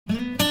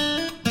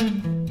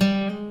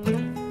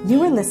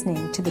You are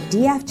listening to the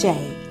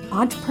DFJ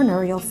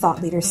Entrepreneurial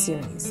Thought Leader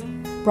Series,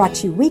 brought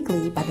to you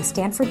weekly by the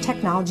Stanford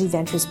Technology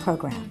Ventures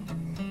Program.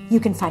 You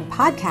can find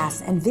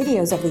podcasts and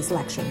videos of these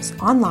lectures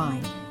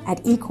online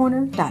at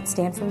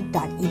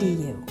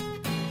ecorner.stanford.edu.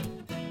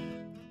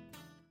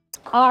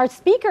 Our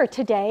speaker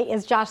today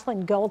is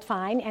Jocelyn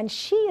Goldfein, and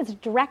she is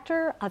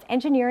Director of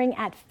Engineering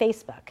at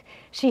Facebook.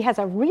 She has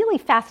a really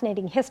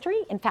fascinating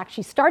history. In fact,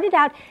 she started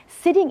out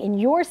sitting in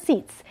your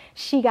seats.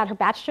 She got her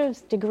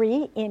bachelor's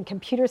degree in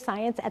computer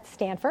science at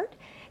Stanford.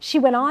 She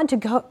went on to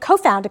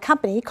co-found a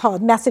company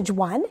called Message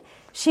One.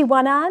 She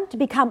went on to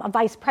become a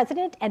vice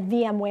president at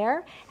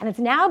VMware and has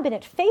now been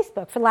at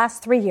Facebook for the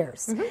last 3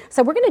 years.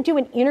 So we're going to do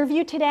an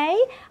interview today.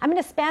 I'm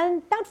going to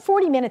spend about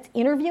 40 minutes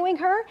interviewing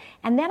her,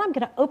 and then I'm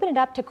going to open it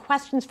up to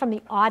questions from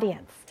the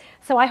audience.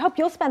 So I hope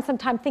you'll spend some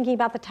time thinking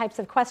about the types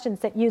of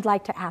questions that you'd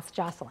like to ask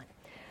Jocelyn.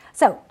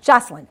 So,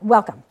 Jocelyn,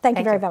 welcome. Thank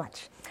you very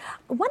much.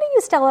 Why don't you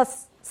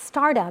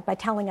start out by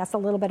telling us a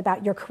little bit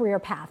about your career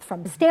path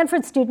from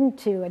Stanford student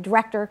to a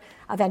director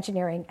of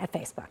engineering at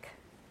Facebook?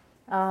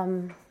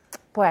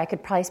 Boy, I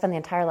could probably spend the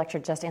entire lecture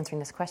just answering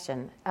this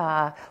question.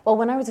 Well,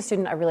 when I was a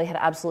student, I really had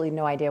absolutely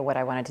no idea what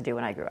I wanted to do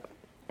when I grew up.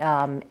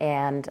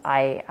 And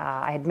I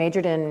had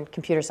majored in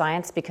computer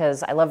science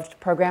because I loved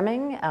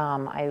programming.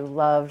 I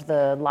loved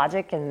the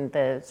logic and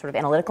the sort of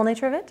analytical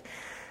nature of it.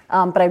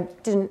 But I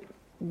didn't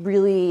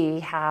really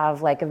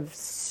have like a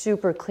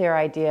super clear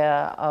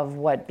idea of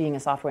what being a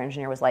software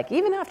engineer was like,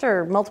 even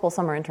after multiple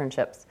summer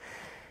internships.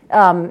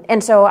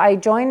 And so I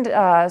joined,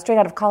 straight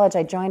out of college,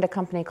 I joined a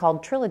company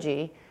called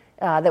Trilogy,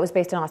 that was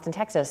based in Austin,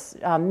 Texas,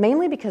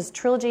 mainly because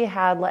Trilogy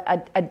had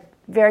a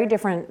very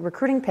different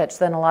recruiting pitch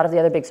than a lot of the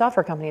other big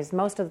software companies.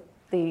 Most of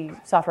the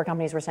software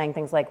companies were saying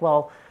things like,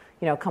 well,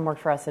 you know, come work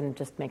for us and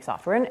just make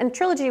software. And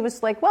Trilogy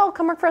was like, well,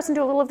 come work for us and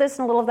do a little of this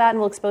and a little of that, and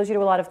we'll expose you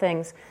to a lot of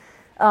things.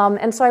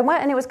 And so I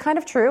went, and it was kind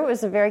of true. It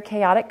was a very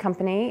chaotic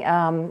company,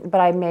 but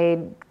I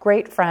made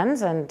great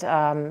friends and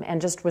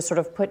just was sort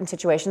of put in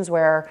situations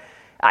where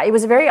it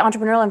was a very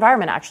entrepreneurial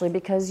environment, actually,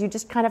 because you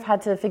just kind of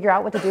had to figure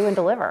out what to do and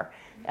deliver.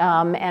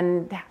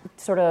 And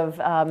sort of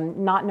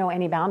not know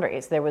any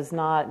boundaries. There was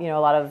not, a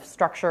lot of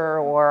structure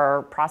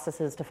or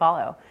processes to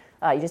follow.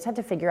 You just had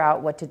to figure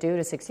out what to do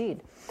to succeed.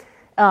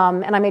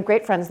 And I made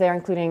great friends there,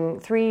 including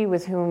 3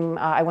 with whom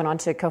I went on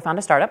to co-found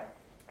a startup,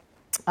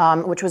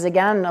 which was,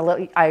 again,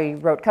 I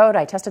wrote code,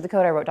 I tested the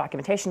code, I wrote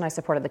documentation, I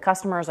supported the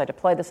customers, I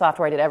deployed the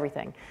software, I did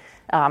everything.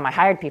 I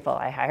hired people,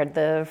 I hired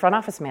the front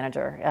office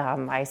manager,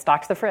 I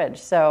stocked the fridge.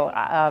 So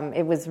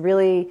it was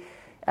really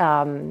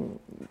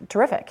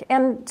terrific.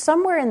 And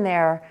somewhere in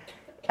there,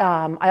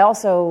 I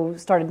also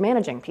started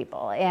managing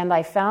people. And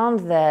I found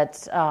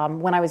that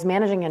when I was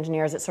managing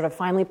engineers, it sort of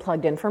finally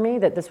plugged in for me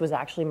that this was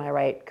actually my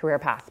right career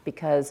path,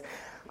 because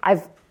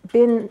I've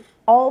been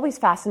always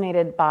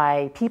fascinated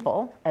by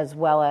people as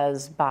well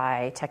as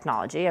by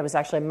technology. I was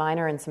actually a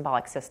minor in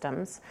symbolic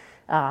systems.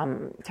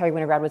 Terry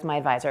Winograd was my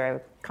advisor. I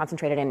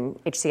concentrated in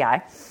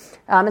HCI.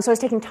 And so I was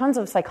taking tons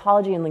of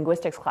psychology and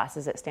linguistics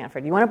classes at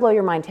Stanford. You want to blow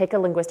your mind, take a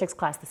linguistics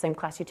class, the same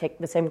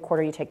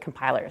quarter you take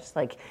compilers,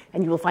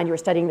 and you will find you are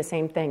studying the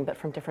same thing but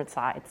from different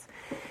sides.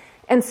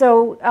 And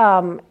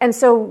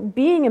so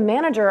being a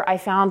manager, I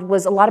found,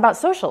 was a lot about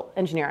social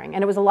engineering,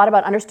 and it was a lot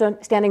about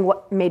understanding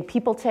what made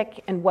people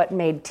tick and what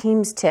made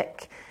teams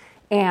tick,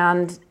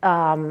 and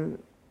there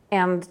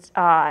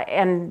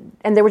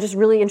were just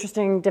really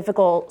interesting,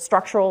 difficult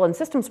structural and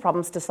systems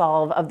problems to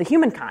solve of the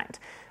human kind,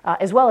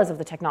 as well as of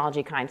the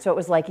technology kind. So it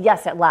was like,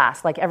 yes, at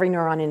last, like every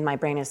neuron in my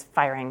brain is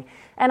firing.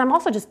 And I'm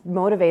also just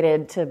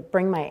motivated to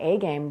bring my A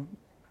game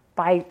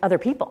by other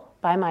people,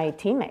 by my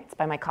teammates,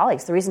 by my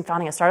colleagues. The reason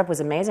founding a startup was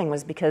amazing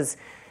was because,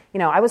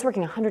 I was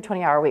working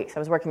 120-hour weeks. I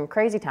was working in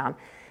crazy town.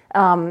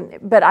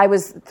 But I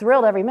was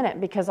thrilled every minute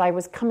because I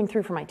was coming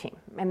through for my team,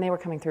 and they were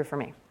coming through for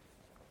me.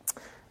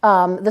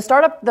 The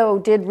startup, though,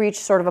 did reach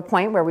sort of a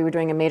point where we were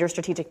doing a major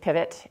strategic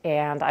pivot,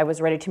 and I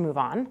was ready to move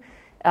on.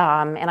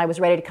 And I was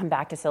ready to come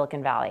back to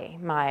Silicon Valley.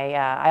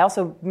 I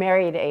also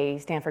married a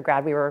Stanford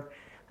grad. We were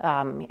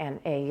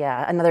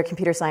another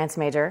computer science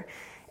major.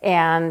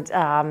 And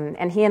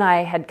he and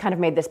I had kind of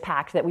made this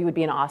pact that we would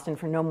be in Austin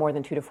for no more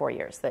than 2 to 4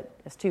 years, that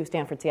as 2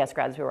 Stanford CS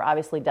grads who were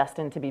obviously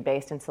destined to be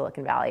based in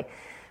Silicon Valley.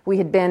 We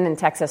had been in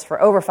Texas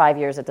for over 5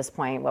 years at this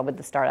point, with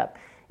the startup.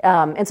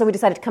 And so we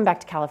decided to come back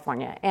to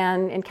California.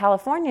 And in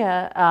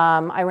California,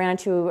 I ran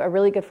into a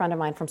really good friend of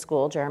mine from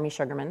school, Jeremy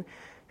Sugarman,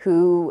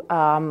 who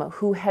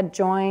had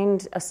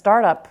joined a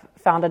startup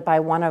founded by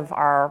one of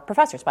our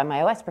professors, by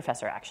my OS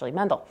professor, actually,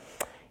 Mendel.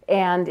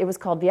 And it was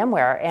called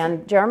VMware.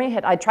 And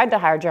I tried to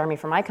hire Jeremy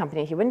for my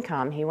company. He wouldn't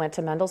come. He went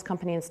to Mendel's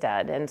company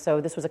instead. And so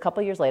this was a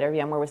couple years later.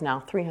 VMware was now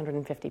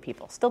 350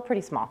 people, still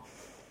pretty small.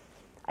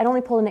 I'd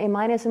only pulled an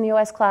A- in the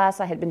OS class.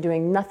 I had been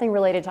doing nothing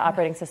related to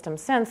operating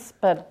systems since,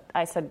 but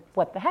I said,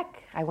 what the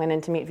heck? I went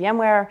in to meet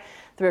VMware.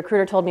 The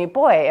recruiter told me,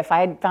 boy, if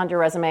I had found your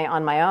resume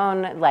on my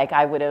own,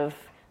 I would have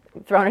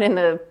thrown it in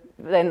the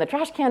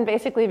trash can,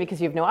 basically, because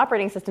you have no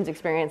operating systems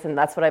experience, and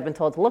that's what I've been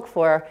told to look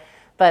for.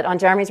 But on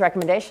Jeremy's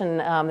recommendation,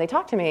 they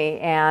talked to me,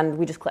 and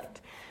we just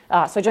clicked.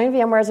 So I joined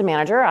VMware as a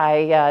manager.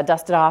 I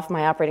dusted off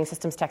my operating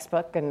systems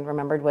textbook and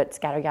remembered what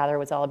Scatter-Gather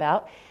was all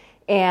about.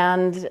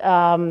 And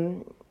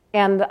when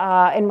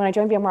I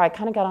joined VMware, I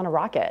kind of got on a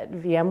rocket.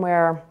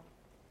 VMware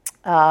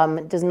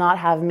does not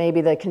have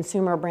maybe the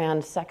consumer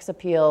brand sex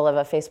appeal of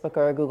a Facebook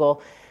or a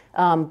Google,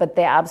 but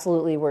they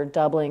absolutely were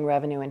doubling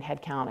revenue and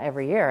headcount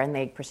every year, and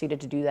they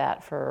proceeded to do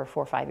that for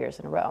 4 or 5 years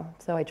in a row.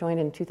 So I joined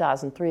in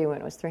 2003 when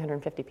it was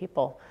 350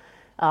 people,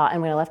 and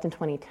when I left in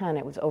 2010,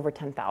 it was over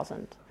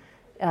 10,000.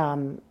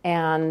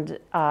 And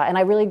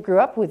I really grew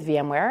up with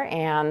VMware,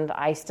 and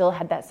I still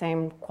had that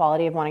same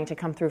quality of wanting to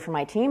come through for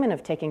my team and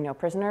of taking no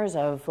prisoners,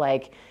 of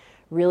like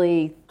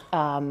really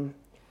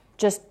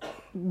just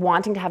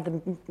wanting to have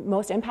the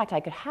most impact I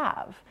could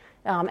have.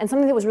 And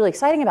something that was really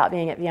exciting about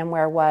being at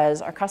VMware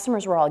was our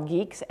customers were all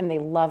geeks, and they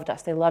loved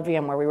us. They loved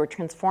VMware. We were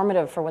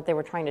transformative for what they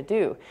were trying to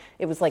do.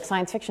 It was like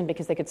science fiction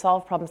because they could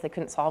solve problems they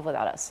couldn't solve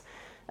without us.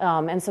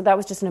 And so that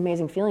was just an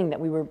amazing feeling that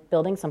we were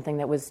building something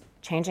that was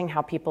changing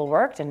how people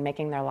worked and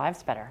making their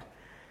lives better.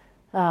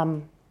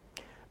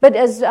 But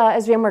as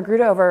VMware grew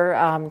to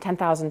over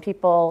 10,000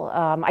 people,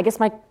 I guess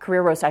my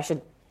career rose. I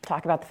should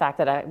talk about the fact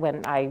that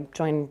when I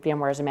joined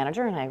VMware as a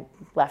manager and I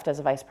left as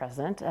a vice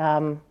president.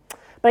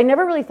 But I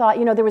never really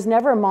thought, there was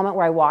never a moment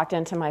where I walked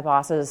into my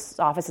boss's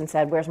office and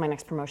said, where's my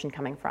next promotion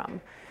coming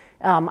from?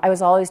 I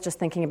was always just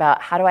thinking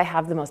about how do I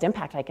have the most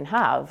impact I can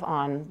have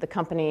on the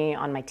company,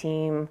 on my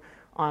team,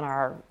 on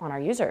our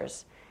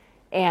users.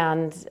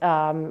 And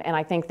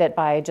I think that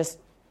by just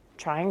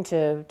trying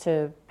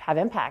to have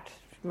impact,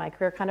 my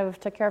career kind of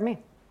took care of me.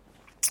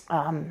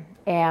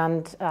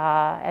 And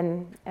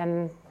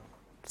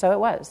so it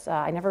was.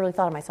 I never really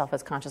thought of myself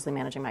as consciously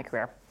managing my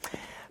career.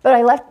 But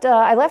I left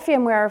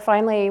VMware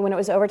finally when it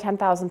was over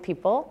 10,000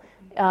 people,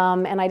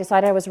 and I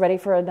decided I was ready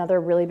for another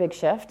really big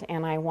shift,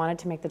 and I wanted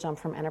to make the jump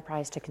from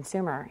enterprise to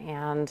consumer.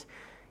 And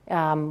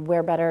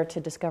where better to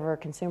discover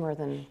consumer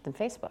than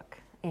Facebook?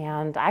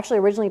 And I actually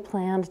originally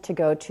planned to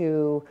go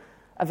to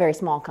a very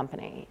small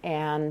company,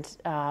 and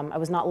I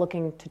was not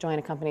looking to join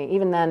a company.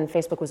 Even then,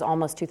 Facebook was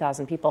almost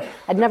 2,000 people.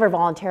 I'd never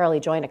voluntarily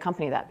joined a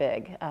company that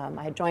big.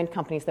 I had joined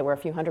companies that were a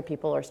few hundred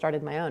people or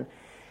started my own.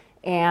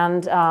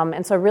 And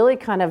so really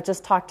kind of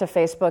just talked to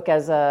Facebook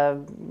as a,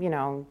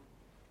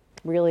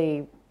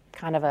 really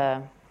kind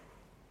of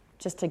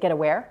just to get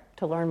aware,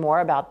 to learn more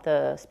about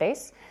the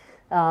space.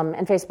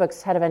 And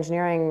Facebook's head of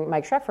engineering,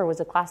 Mike Schreffer, was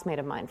a classmate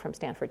of mine from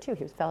Stanford, too.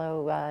 He was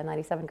fellow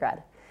 97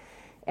 grad,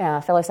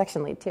 fellow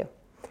section lead, too.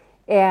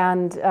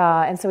 And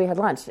so we had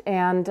lunch.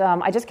 And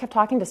I just kept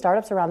talking to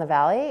startups around the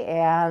valley,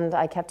 and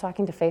I kept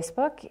talking to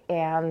Facebook.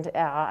 And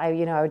I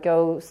would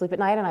go sleep at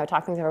night, and I would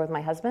talk things over with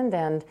my husband.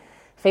 And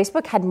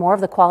Facebook had more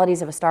of the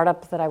qualities of a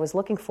startup that I was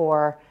looking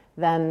for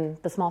than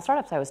the small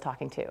startups I was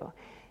talking to.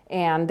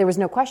 And there was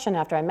no question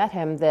after I met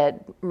him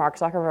that Mark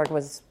Zuckerberg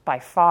was by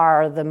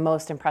far the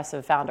most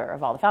impressive founder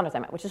of all the founders I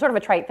met, which is sort of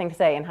a trite thing to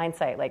say in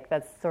hindsight. Like,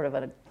 that's sort of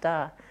a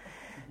duh.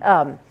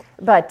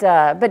 But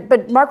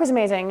Mark was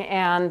amazing,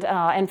 and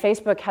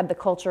Facebook had the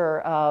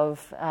culture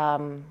of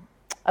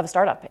a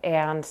startup.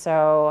 And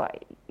so,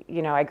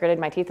 I gritted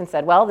my teeth and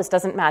said, well, this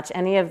doesn't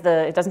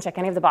it doesn't check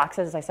any of the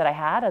boxes I said I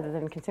had other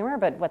than consumer,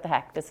 but what the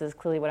heck, this is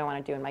clearly what I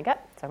want to do in my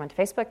gut. So I went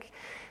to Facebook.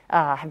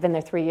 Have been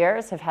there 3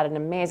 years, have had an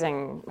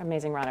amazing,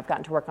 amazing run. I've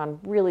gotten to work on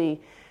really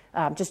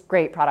just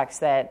great products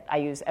that I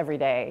use every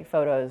day,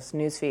 photos,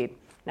 newsfeed,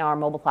 now our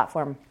mobile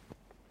platform.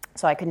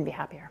 So I couldn't be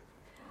happier.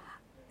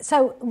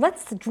 So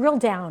let's drill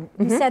down.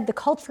 You said the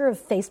culture of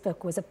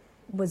Facebook was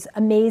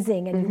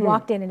amazing, and you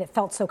walked in and it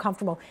felt so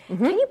comfortable.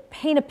 Can you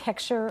paint a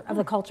picture of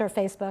the culture of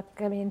Facebook?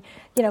 I mean,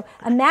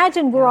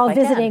 imagine we're all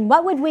visiting.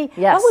 What would we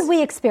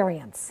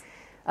experience?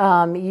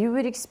 You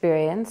would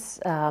experience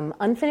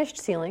unfinished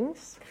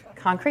ceilings,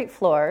 concrete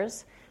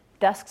floors,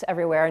 desks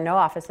everywhere, no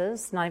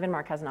offices, not even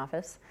Mark has an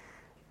office,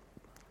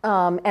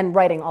 and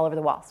writing all over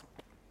the walls,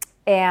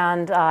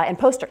 and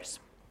posters,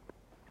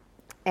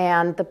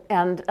 and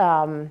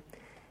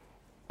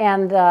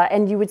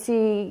you would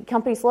see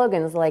company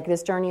slogans like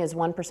 "This journey is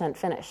 1%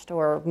 finished,"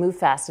 or "Move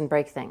fast and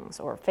break things,"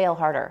 or "Fail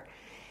harder."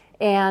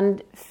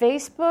 And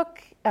Facebook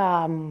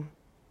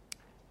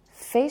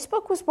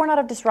was born out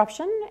of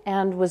disruption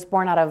and was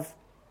born out of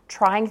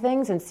trying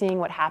things and seeing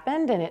what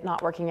happened and it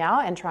not working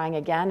out and trying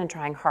again and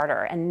trying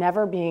harder and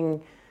never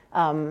being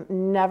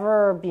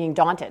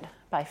daunted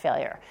by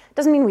failure. It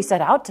doesn't mean we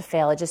set out to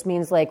fail. It just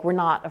means like we're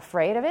not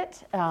afraid of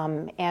it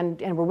and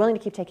we're willing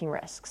to keep taking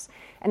risks.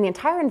 And the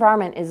entire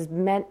environment is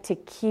meant to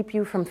keep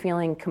you from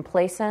feeling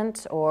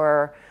complacent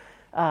or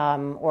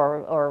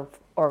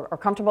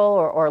comfortable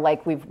or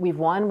like we've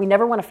won. We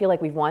never want to feel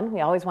like we've won. We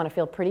always want to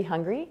feel pretty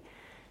hungry.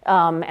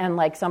 And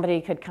like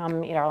somebody could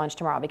come eat our lunch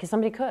tomorrow because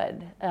somebody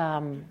could,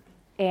 and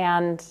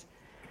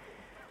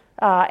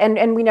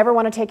we never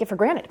want to take it for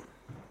granted.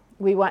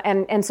 We want,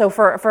 and so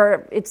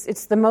for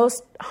it's the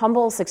most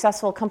humble,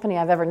 successful company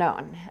I've ever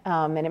known.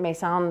 And it may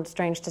sound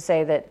strange to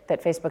say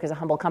that Facebook is a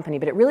humble company,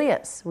 but it really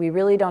is. We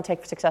really don't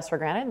take success for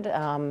granted,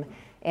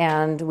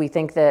 and we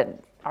think that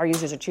our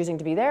users are choosing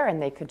to be there,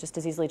 and they could just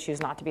as easily choose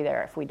not to be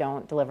there if we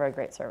don't deliver a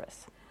great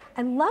service.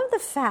 I love the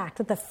fact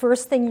that the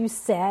first thing you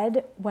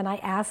said when I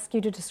asked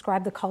you to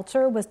describe the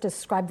culture was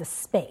describe the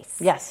space.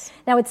 Yes.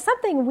 Now, it's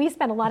something we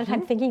spend a lot of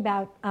time thinking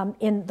about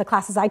in the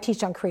classes I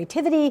teach on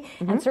creativity,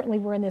 and certainly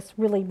we're in this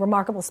really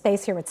remarkable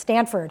space here at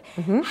Stanford.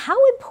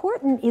 How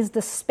important is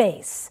the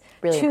space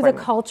to the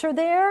culture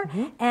there?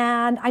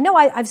 And I know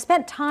I've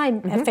spent time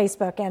at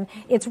Facebook, and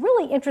it's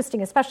really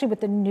interesting, especially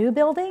with the new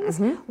buildings.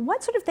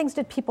 What sort of things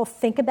did people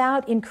think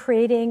about in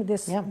creating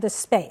this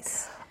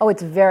space? Oh,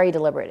 it's very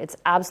deliberate. It's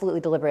absolutely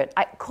deliberate.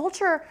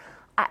 Culture,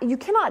 you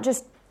cannot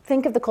just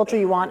think of the culture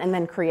you want and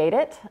then create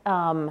it.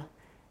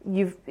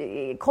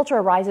 Culture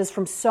arises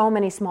from so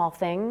many small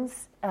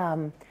things.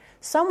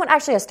 Someone,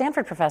 actually a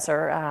Stanford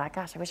professor,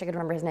 gosh, I wish I could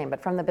remember his name,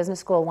 but from the business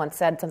school once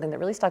said something that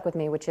really stuck with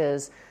me, which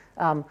is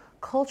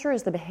culture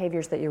is the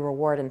behaviors that you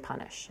reward and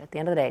punish. At the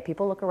end of the day,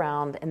 people look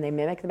around and they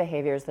mimic the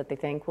behaviors that they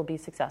think will be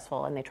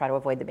successful, and they try to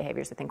avoid the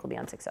behaviors they think will be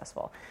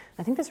unsuccessful.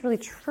 I think that's really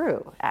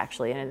true,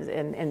 actually,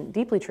 and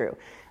deeply true.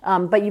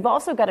 But you've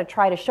also got to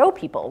try to show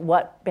people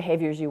what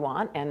behaviors you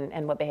want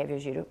and what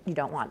behaviors you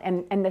don't want.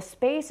 And the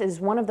space is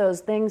one of those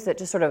things that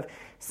just sort of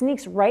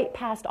sneaks right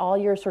past all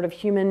your sort of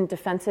human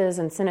defenses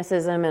and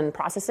cynicism and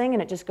processing,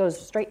 and it just goes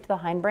straight to the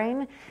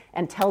hindbrain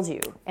and tells you,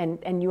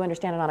 and you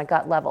understand it on a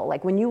gut level.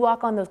 Like when you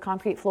walk on those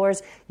concrete floors,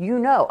 you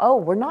know, oh,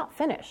 we're not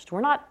finished. We're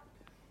not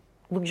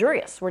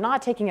luxurious. We're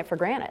not taking it for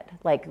granted.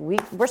 Like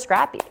we're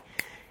scrappy.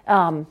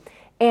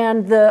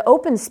 And the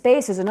open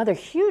space is another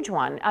huge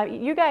one.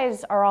 You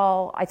guys are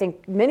all, I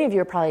think many of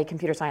you are probably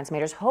computer science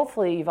majors.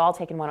 Hopefully you've all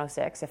taken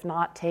 106. If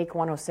not, take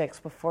 106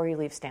 before you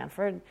leave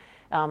Stanford.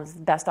 It's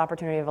the best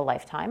opportunity of a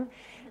lifetime.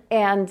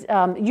 And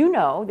you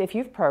know, if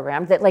you've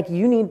programmed, that like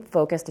you need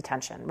focused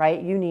attention, right?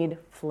 You need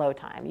flow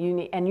time.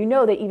 And you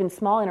know that even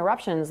small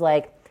interruptions,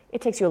 like it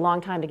takes you a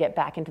long time to get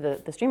back into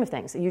the stream of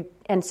things.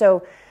 And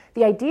so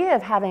the idea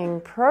of having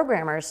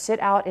programmers sit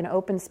out in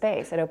open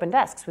space at open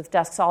desks with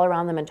desks all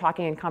around them and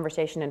talking in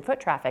conversation and foot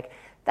traffic,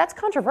 that's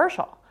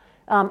controversial.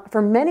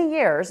 For many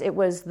years, it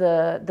was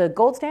the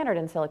gold standard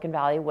in Silicon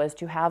Valley was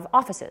to have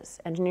offices.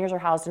 Engineers are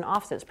housed in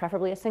offices,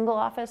 preferably a single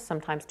office,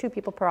 sometimes 2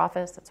 people per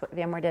office. That's what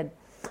VMware did.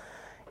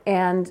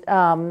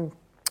 And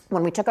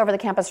when we took over the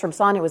campus from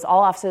Sun, it was all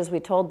offices. We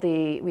told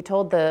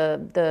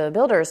the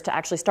builders to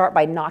actually start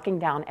by knocking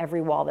down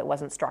every wall that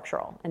wasn't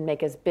structural and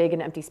make as big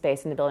an empty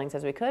space in the buildings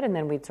as we could, and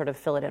then we'd sort of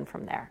fill it in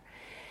from there.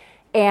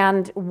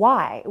 And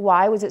why?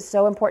 Why was it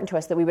so important to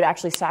us that we would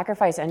actually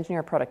sacrifice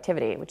engineer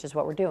productivity, which is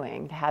what we're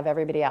doing, to have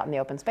everybody out in the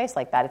open space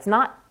like that? It's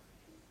not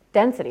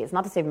density. It's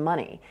not to save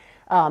money.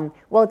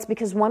 Well, it's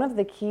because one of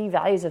the key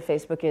values of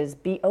Facebook is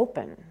be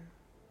open.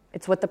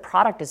 It's what the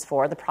product is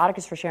for. The product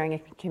is for sharing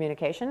and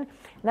communication.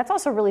 And that's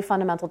also really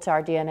fundamental to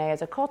our DNA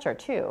as a culture,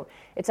 too.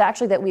 It's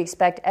actually that we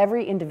expect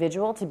every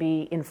individual to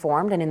be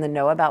informed and in the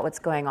know about what's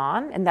going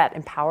on, and that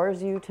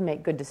empowers you to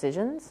make good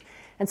decisions.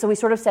 And so we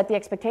sort of set the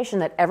expectation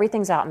that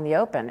everything's out in the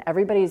open.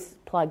 Everybody's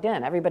plugged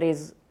in.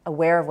 Everybody's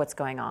aware of what's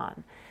going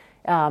on.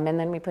 And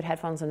then we put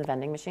headphones in the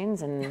vending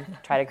machines and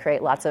try to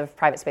create lots of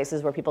private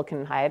spaces where people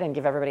can hide and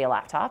give everybody a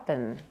laptop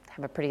and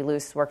have a pretty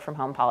loose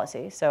work-from-home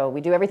policy. So we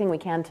do everything we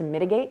can to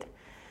mitigate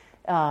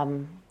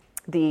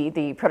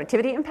the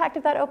productivity impact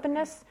of that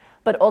openness,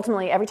 but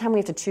ultimately every time we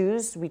have to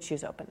choose, we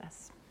choose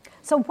openness.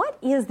 So what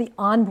is the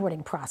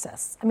onboarding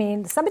process? I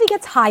mean, somebody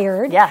gets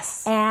hired,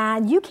 yes,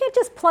 and you can't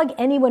just plug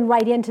anyone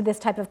right into this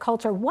type of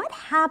culture. What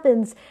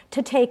happens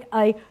to take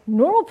a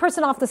normal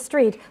person off the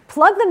street,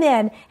 plug them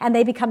in, and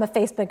they become a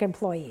Facebook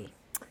employee?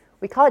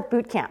 We call it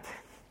boot camp,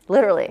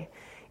 literally.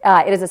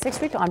 It is a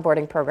 6-week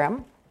onboarding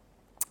program.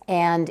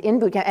 And in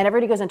boot camp, and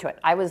everybody goes into it.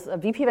 I was a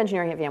VP of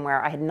engineering at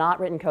VMware. I had not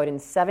written code in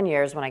 7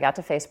 years. When I got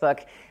to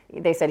Facebook,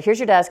 they said, here's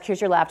your desk,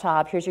 here's your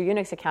laptop, here's your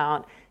Unix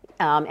account,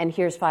 and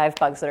here's 5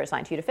 bugs that are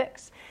assigned to you to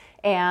fix.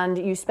 And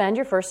you spend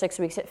your first 6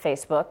 weeks at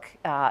Facebook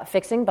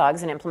fixing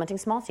bugs and implementing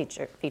small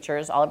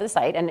features all over the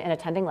site and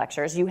attending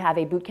lectures. You have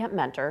a boot camp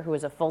mentor who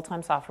is a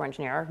full-time software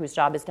engineer whose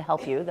job is to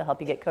help you. They'll help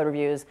you get code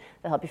reviews.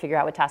 They'll help you figure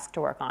out what tasks to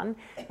work on.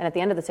 And at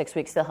the end of the 6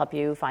 weeks, they'll help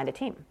you find a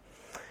team.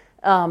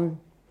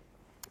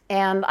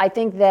 And I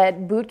think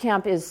that boot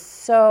camp is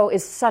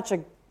such a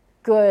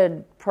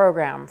good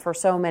program for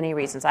so many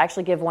reasons. I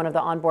actually give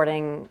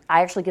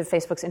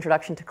Facebook's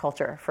introduction to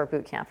culture for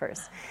boot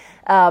campers.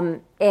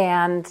 And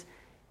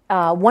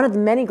one of the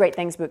many great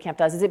things boot camp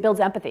does is it builds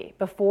empathy.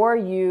 Before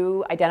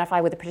you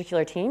identify with a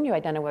particular team, you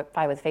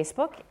identify with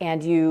Facebook,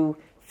 and you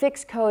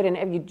fix code. And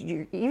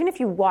even if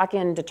you walk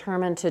in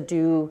determined to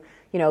do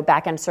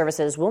back-end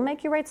services, we'll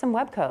make you write some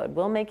web code.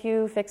 We'll make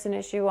you fix an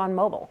issue on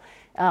mobile.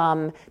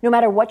 No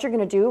matter what you're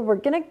going to do, we're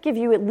going to give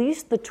you at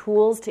least the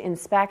tools to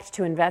inspect,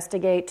 to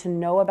investigate, to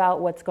know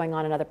about what's going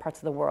on in other parts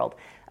of the world.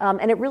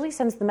 And it really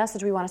sends the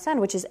message we want to send,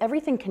 which is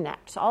everything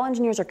connects. All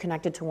engineers are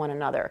connected to one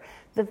another.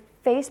 The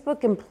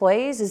Facebook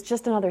employees is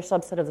just another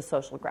subset of the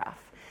social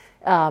graph.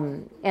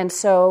 And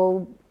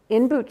so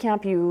in boot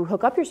camp, you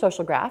hook up your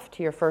social graph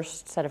to your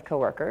first set of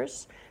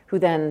coworkers, who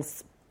then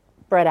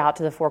spread out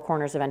to the four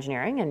corners of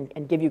engineering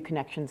and give you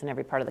connections in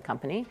every part of the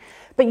company.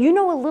 But you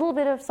know a little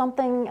bit of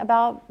something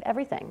about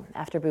everything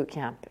after boot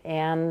camp,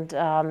 and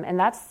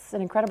that's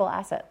an incredible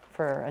asset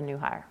for a new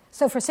hire.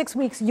 So for 6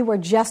 weeks, you were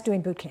just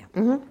doing boot camp.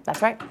 Mm-hmm.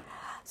 That's right.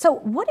 So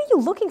what are you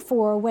looking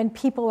for when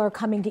people are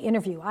coming to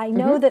interview? I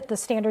know that the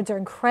standards are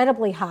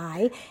incredibly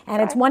high,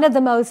 and it's one of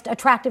the most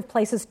attractive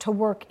places to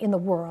work in the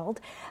world.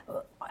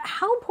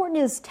 How important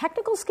is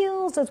technical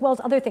skills as well as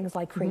other things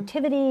like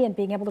creativity and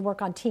being able to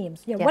work on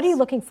teams? You know, What are you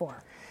looking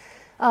for?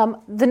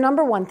 The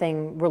number one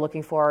thing we're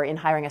looking for in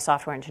hiring a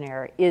software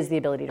engineer is the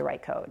ability to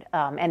write code,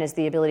 and is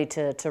the ability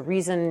to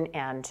reason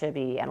and to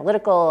be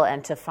analytical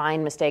and to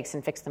find mistakes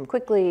and fix them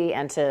quickly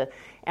and to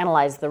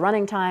analyze the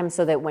running time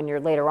so that when you're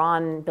later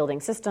on building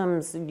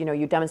systems,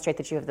 you demonstrate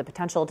that you have the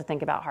potential to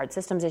think about hard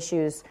systems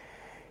issues.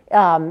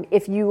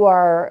 If you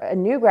are a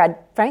new grad,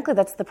 frankly,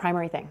 that's the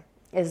primary thing.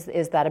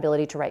 Is that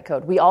ability to write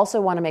code. We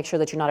also want to make sure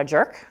that you're not a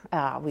jerk.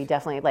 We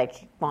definitely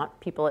want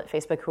people at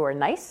Facebook who are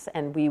nice,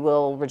 and we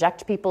will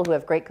reject people who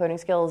have great coding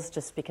skills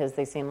just because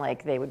they seem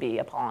like they would be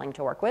appalling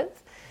to work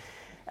with.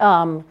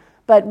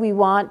 But we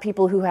want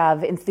people who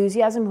have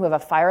enthusiasm, who have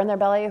a fire in their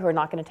belly, who are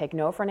not going to take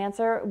no for an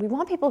answer. We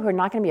want people who are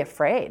not going to be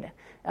afraid.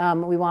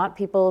 We want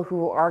people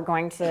who are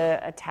going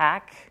to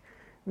attack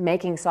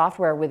making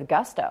software with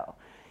gusto.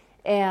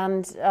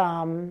 And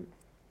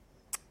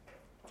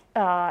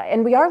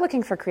we are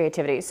looking for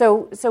creativity.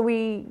 So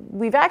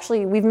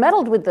we've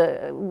meddled with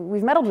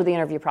the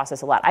interview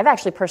process a lot. I've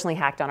actually personally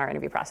hacked on our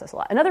interview process a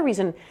lot. Another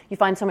reason you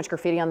find so much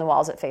graffiti on the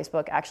walls at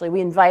Facebook, actually,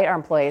 we invite our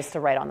employees to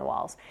write on the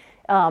walls,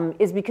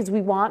 is because we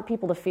want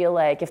people to feel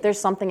like if there's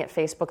something at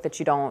Facebook that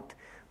you don't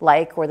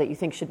like or that you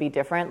think should be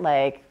different,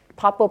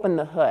 pop open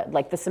the hood.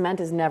 The cement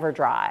is never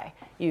dry.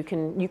 You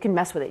can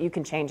mess with it. You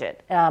can change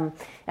it. And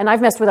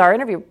I've messed with our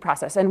interview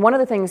process. And one of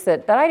the things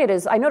that I did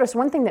is I noticed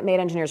one thing that made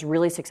engineers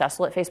really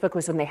successful at Facebook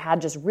was when they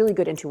had just really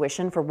good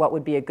intuition for what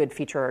would be a good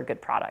feature or a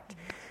good product.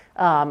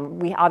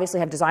 We obviously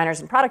have designers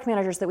and product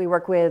managers that we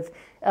work with,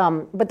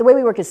 but the way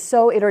we work is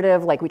so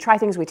iterative. We try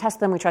things, we test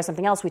them, we try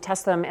something else, we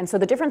test them. And so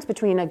the difference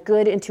between a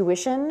good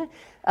intuition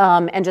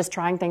and just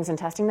trying things and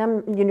testing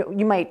them,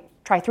 you might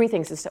try 3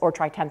 things or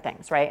try 10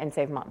 things, right, and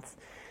save months.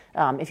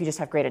 If you just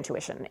have great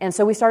intuition. And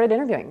so we started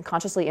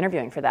consciously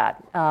interviewing for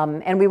that.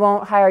 And we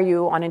won't hire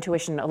you on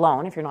intuition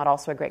alone if you're not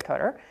also a great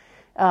coder.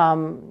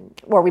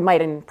 Or we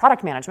might in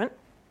product management,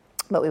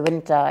 but we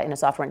wouldn't in a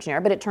software engineer.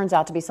 But it turns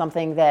out to be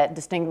something that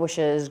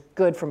distinguishes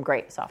good from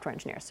great software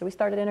engineers. So we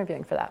started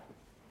interviewing for that.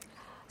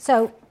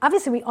 So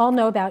obviously we all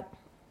know about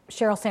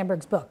Sheryl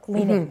Sandberg's book,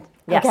 Lean In.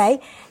 Yes. Okay?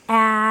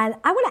 And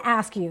I want to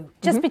ask you,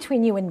 just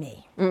between you and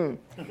me,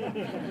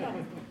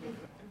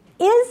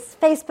 is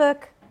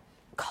Facebook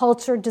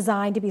culture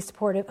designed to be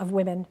supportive of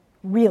women,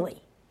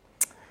 really?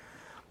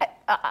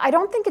 I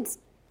don't think it's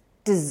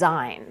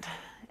designed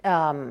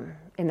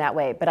in that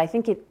way, but I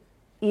think it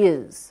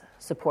is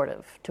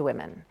supportive to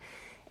women.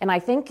 And I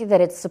think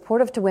that it's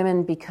supportive to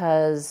women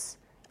because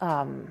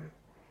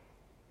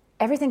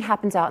everything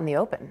happens out in the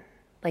open.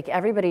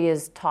 Everybody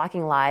is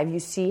talking live. You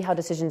see how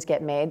decisions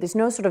get made. There's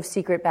no sort of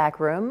secret back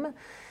room.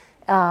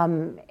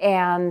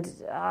 And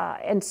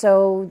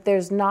so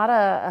there's not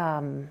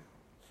a...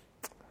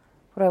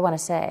 what do I want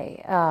to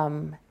say? I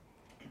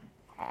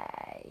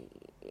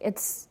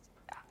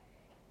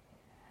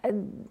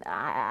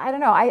don't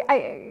know.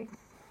 I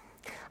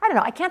don't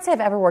know. I can't say I've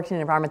ever worked in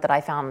an environment that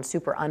I found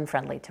super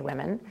unfriendly to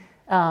women.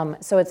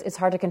 So it's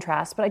hard to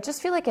contrast. But I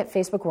just feel like at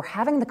Facebook we're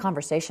having the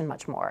conversation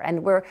much more,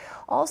 and we're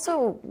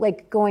also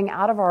going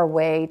out of our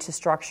way to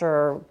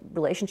structure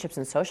relationships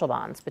and social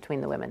bonds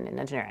between the women in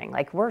engineering.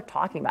 We're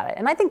talking about it,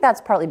 and I think that's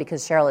partly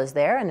because Sheryl is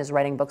there and is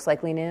writing books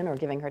like Lean In or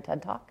giving her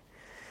TED Talk.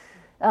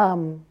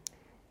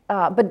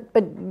 But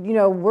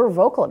we're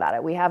vocal about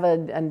it. We have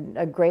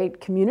a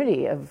great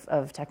community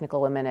of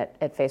technical women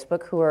at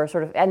Facebook who are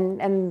sort of,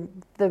 and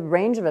the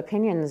range of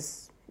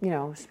opinions,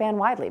 span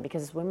widely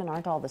because women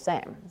aren't all the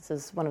same. This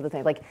is one of the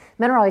things.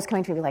 Men are always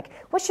coming to me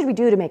what should we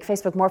do to make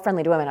Facebook more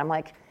friendly to women? I'm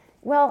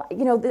well,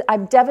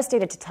 I'm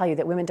devastated to tell you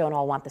that women don't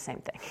all want the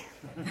same thing.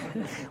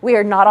 We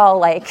are not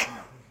all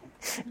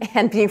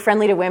and being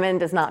friendly to women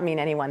does not mean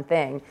any one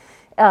thing.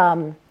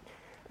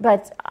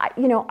 But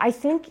I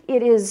think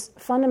it is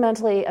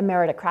fundamentally a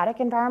meritocratic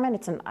environment.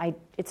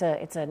 It's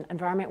an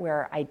environment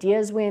where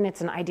ideas win.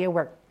 It's an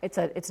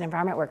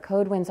environment where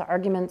code wins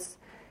arguments.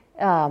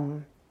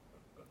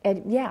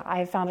 And yeah,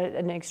 I found it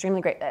an extremely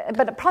great.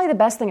 But probably the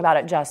best thing about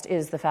it just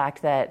is the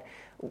fact that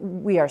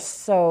we are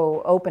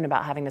so open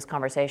about having this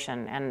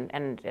conversation,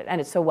 and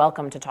it's so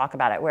welcome to talk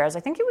about it. Whereas I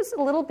think it was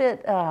a little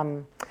bit,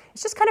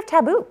 it's just kind of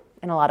taboo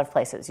in a lot of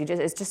places.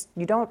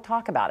 You don't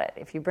talk about it.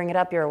 If you bring it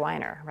up, you're a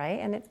whiner, right?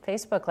 And at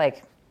Facebook,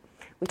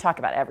 we talk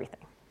about everything.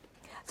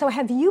 So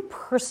have you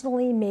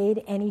personally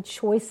made any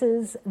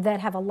choices that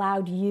have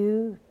allowed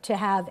you to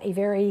have a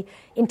very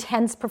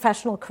intense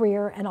professional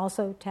career and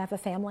also to have a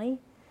family?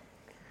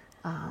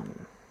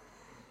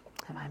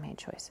 Have I made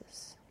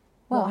choices?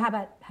 Well, how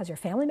about, has your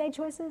family made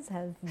choices?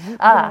 Have you?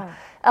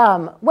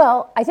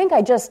 Well, I think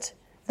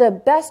the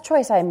best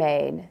choice I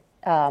made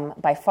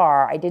by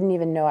far, I didn't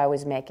even know I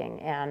was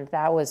making, and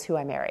that was who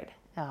I married.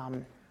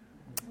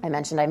 I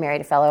mentioned I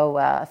married a fellow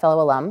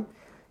alum,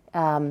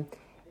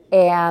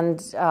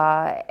 and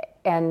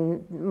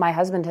my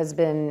husband has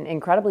been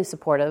incredibly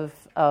supportive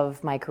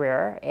of my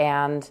career,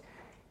 and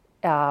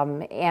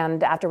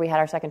after we had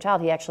our second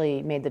child, he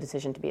actually made the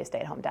decision to be a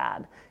stay-at-home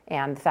dad.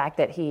 And the fact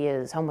that he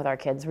is home with our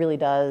kids really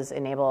does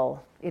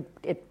enable,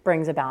 it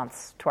brings a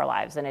balance to our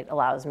lives, and it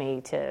allows me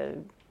to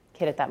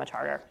hit it that much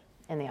harder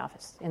in the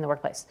office, in the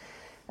workplace.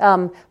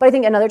 But I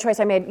think another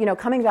choice I made,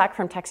 coming back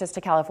from Texas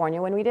to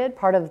California when we did,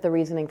 part of the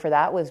reasoning for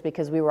that was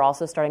because we were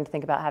also starting to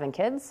think about having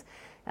kids.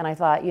 And I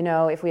thought,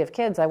 if we have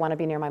kids, I want to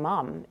be near my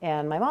mom.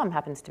 And my mom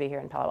happens to be here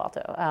in Palo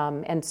Alto.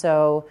 And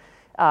so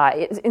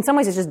in some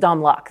ways, it's just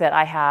dumb luck that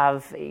I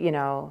have,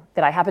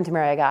 that I happen to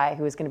marry a guy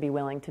who is going to be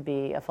willing to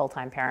be a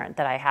full-time parent,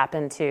 that I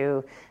happen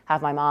to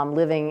have my mom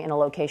living in a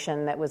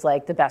location that was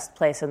like the best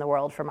place in the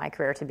world for my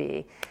career to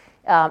be.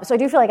 So I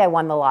do feel like I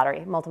won the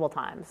lottery multiple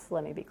times,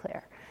 let me be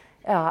clear.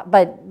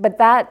 But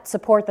that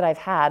support that I've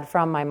had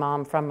from my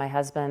mom, from my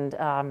husband,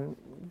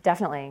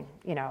 definitely,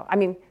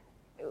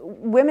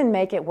 women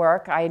make it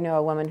work. I know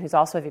a woman who's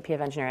also a VP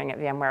of engineering at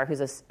VMware who's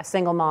a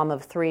single mom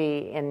of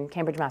 3 in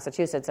Cambridge,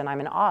 Massachusetts, and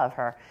I'm in awe of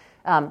her.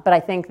 But I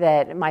think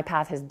that my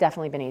path has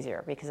definitely been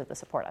easier because of the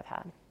support I've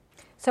had.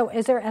 So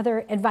is there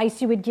other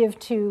advice you would give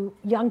to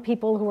young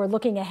people who are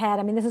looking ahead?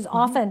 I mean, this is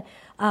often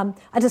a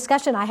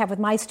discussion I have with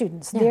my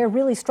students. Yeah. They're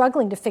really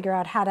struggling to figure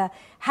out how to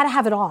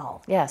have it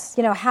all. Yes.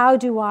 How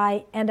do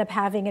I end up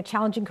having a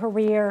challenging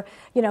career,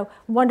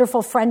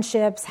 wonderful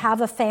friendships, have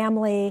a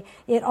family?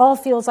 It all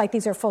feels like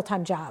these are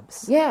full-time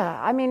jobs. Yeah,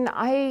 I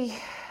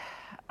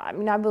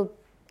will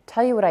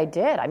tell you what I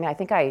did. I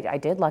think I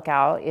did luck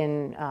out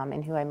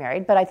in who I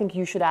married, but I think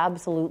you should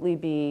absolutely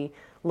be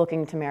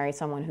looking to marry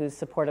someone who's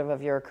supportive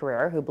of your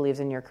career, who believes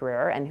in your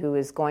career, and who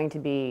is going to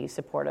be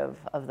supportive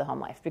of the home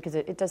life, because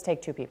it does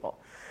take 2 people.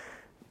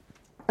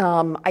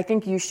 I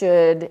think you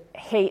should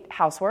hate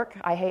housework.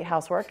 I hate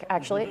housework,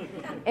 actually,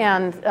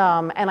 and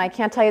I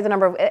can't tell you the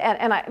number of,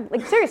 and I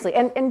seriously.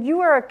 And you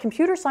are a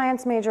computer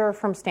science major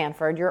from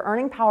Stanford. Your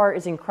earning power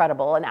is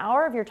incredible. An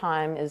hour of your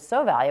time is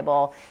so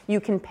valuable. You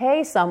can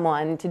pay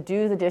someone to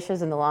do the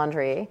dishes and the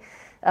laundry.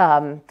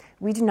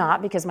 We do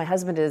not, because my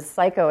husband is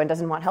psycho and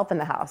doesn't want help in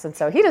the house, and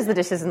so he does the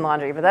dishes and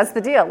laundry. But that's the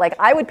deal.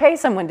 I would pay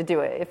someone to do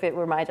it if it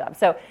were my job.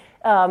 So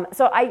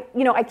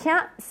I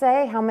can't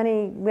say how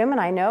many women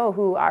I know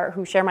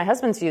who share my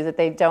husband's view that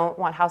they don't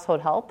want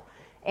household help,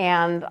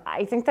 and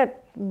I think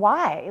that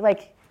why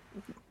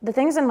the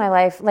things in my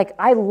life,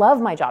 I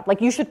love my job.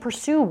 You should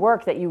pursue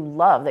work that you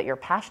love, that you're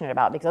passionate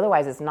about, because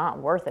otherwise it's not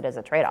worth it as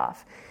a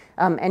trade-off.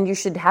 And you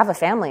should have a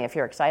family if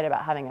you're excited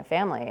about having a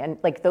family, and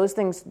those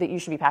things that you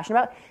should be passionate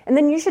about. And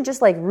then you should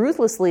just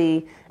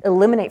ruthlessly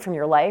eliminate from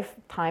your life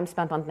time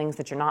spent on things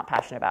that you're not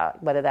passionate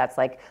about. Whether that's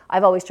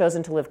I've always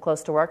chosen to live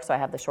close to work, so I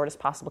have the shortest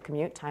possible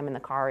commute. Time in the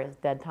car is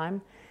dead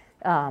time,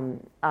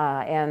 and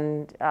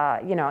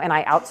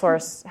I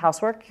outsource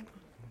housework.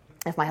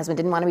 If my husband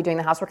didn't want to be doing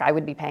the housework, I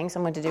would be paying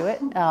someone to do it.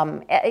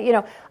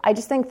 I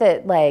just think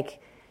that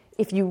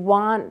if you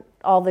want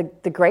all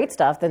the great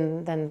stuff,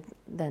 then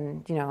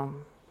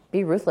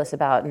be ruthless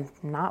about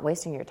not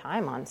wasting your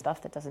time on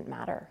stuff that doesn't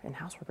matter, and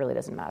housework really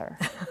doesn't matter.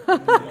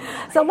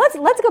 So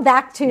let's go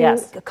back to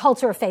the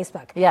culture of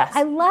Facebook. Yes.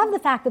 I love the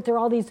fact that there are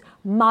all these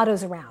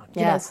mottos around.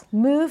 Yes.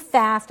 Move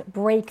fast,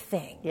 break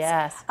things.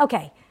 Yes.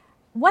 Okay,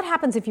 what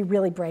happens if you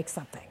really break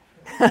something?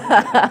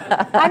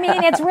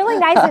 It's really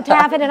nice to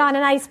have it on a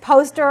nice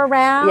poster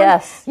around.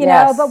 Yes.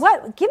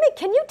 But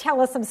can you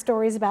tell us some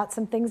stories about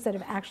some things that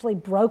have actually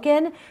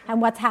broken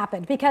and what's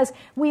happened? Because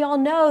we all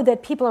know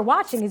that people are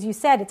watching, as you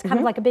said, it's kind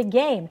of like a big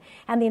game,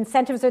 and the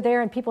incentives are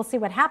there and people see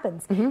what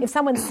happens. If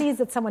someone sees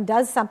that someone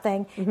does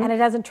something and it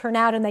doesn't turn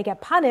out and they get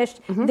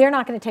punished, they're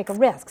not going to take a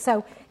risk.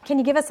 So can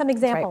you give us some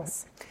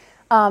examples?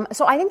 Right.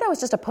 So I think that was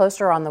just a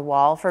poster on the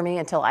wall for me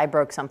until I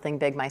broke something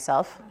big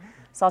myself.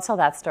 So I'll tell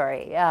that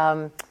story.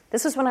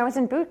 This was when I was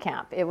in boot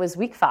camp. It was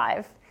week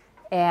 5,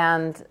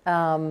 and so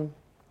I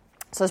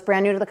was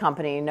brand new to the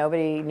company.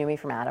 Nobody knew me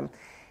from Adam.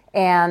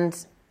 And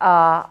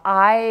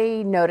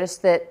I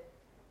noticed that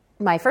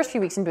my first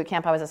few weeks in boot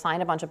camp, I was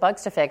assigned a bunch of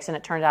bugs to fix, and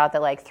it turned out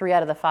that 3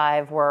 out of the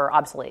 5 were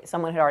obsolete.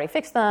 Someone had already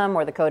fixed them,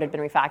 or the code had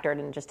been refactored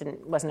and just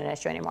wasn't an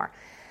issue anymore.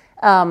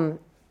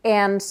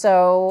 And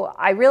so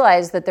I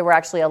realized that there were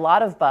actually a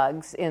lot of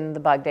bugs in the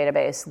bug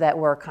database that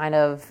were kind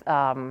of,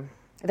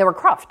 they were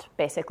cruft,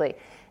 basically.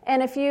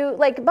 And if you,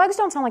 bugs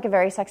don't sound like a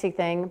very sexy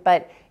thing,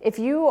 but if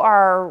you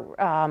are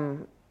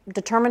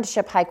determined to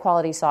ship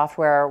high-quality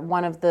software,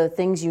 one of the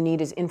things you need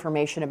is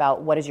information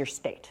about what is your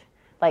state.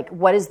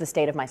 What is the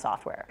state of my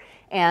software?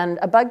 And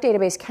a bug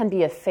database can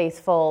be a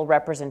faithful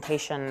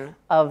representation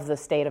of the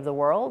state of the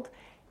world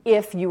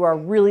if you are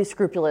really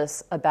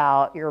scrupulous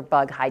about your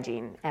bug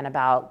hygiene and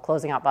about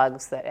closing out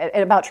bugs,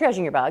 and about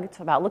triaging your bug. It's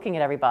about looking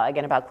at every bug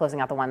and about closing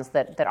out the ones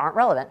that aren't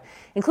relevant,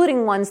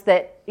 including ones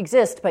that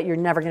exist but you're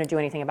never going to do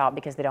anything about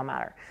because they don't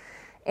matter.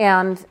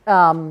 And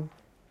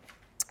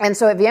And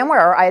so at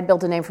VMware, I had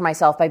built a name for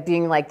myself by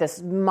being like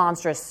this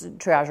monstrous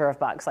triager of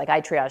bugs. Like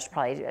I triaged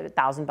probably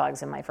 1,000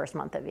 bugs in my first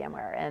month at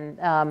VMware.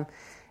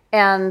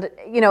 And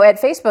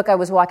at Facebook, I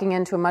was walking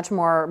into a much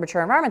more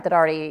mature environment that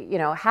already,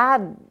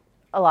 had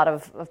a lot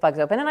of bugs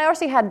open. And I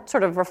also had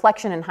sort of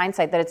reflection in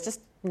hindsight that it's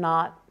just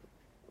not,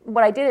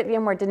 what I did at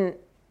VMware didn't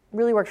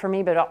really work for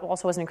me, but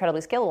also wasn't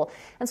incredibly scalable.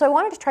 And so I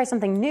wanted to try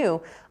something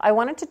new. I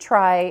wanted to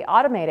try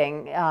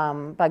automating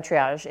bug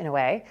triage in a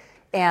way,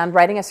 and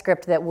writing a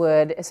script that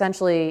would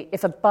essentially,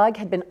 if a bug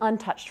had been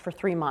untouched for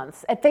 3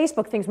 months, at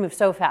Facebook things move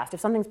so fast.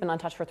 If something's been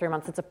untouched for 3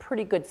 months, it's a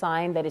pretty good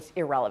sign that it's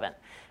irrelevant.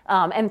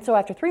 And so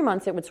after 3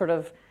 months, it would sort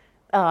of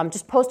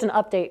just post an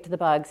update to the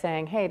bug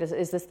saying, hey,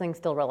 is this thing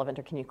still relevant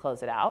or can you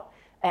close it out?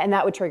 And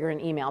that would trigger an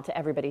email to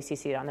everybody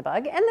CC'd on the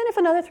bug. And then if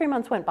another 3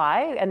 months went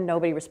by and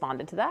nobody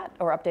responded to that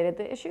or updated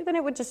the issue, then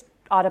it would just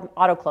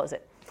auto close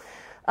it.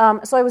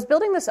 So I was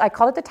building this, I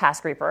called it the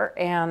Task Reaper,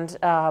 and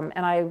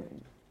I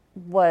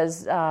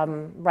was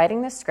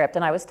writing this script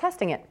and I was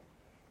testing it.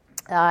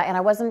 And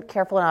I wasn't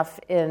careful enough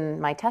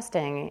in my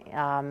testing,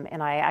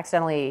 and I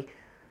accidentally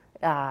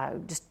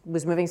just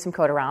was moving some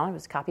code around. It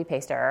was a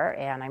copy-paste error,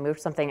 and I moved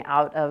something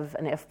out of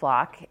an if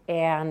block,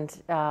 and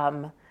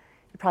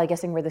you're probably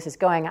guessing where this is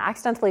going. I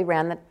accidentally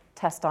ran the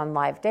test on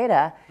live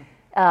data,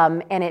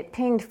 and it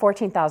pinged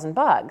 14,000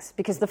 bugs,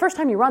 because the first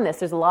time you run this,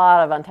 there's a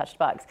lot of untouched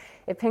bugs.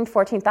 It pinged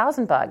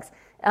 14,000 bugs.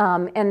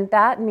 And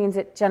that means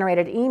it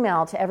generated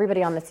email to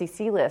everybody on the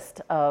CC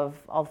list of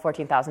all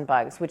 14,000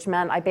 bugs, which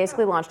meant I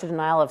basically launched a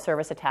denial of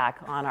service attack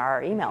on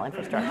our email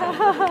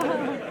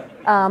infrastructure.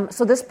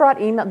 So this brought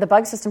the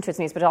bug system to its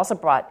knees, but it also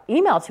brought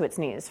email to its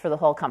knees for the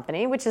whole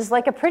company, which is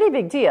like a pretty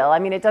big deal. I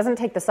mean, it doesn't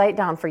take the site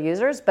down for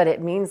users, but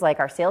it means like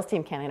our sales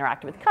team can't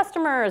interact with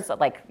customers,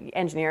 like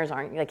engineers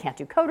can't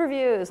do code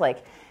reviews,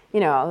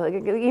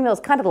 email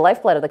is kind of the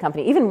lifeblood of the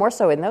company, even more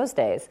so in those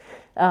days.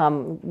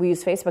 We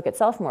use Facebook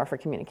itself more for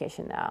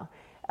communication now.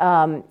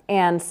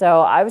 And so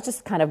I was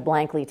just kind of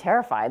blankly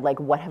terrified, like,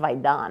 what have I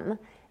done?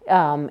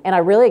 And I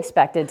really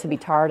expected to be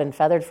tarred and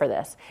feathered for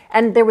this.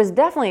 And there was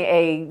definitely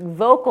a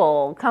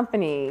vocal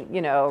company,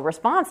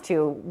 response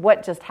to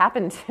what just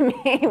happened to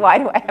me. Why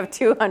do I have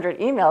 200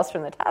 emails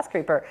from the Task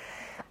Reaper?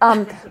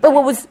 But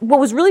what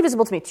was really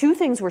visible to me, two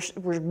things were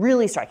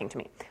really striking to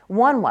me.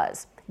 One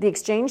was the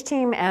Exchange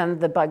team and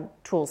the bug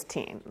tools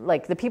team,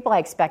 like the people I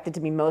expected to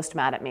be most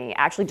mad at me,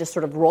 actually just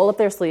sort of rolled up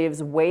their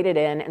sleeves, waded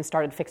in, and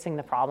started fixing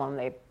the problem.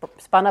 They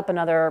spun up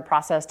another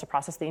process to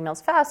process the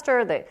emails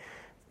faster. They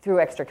threw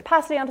extra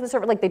capacity onto the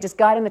server. Like, they just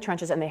got in the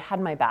trenches and they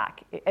had my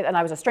back. And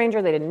I was a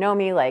stranger. They didn't know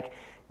me. I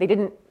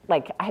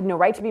had no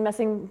right to be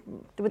messing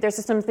with their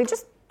systems. They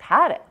just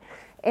had it.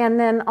 And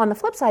then on the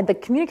flip side, the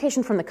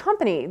communication from the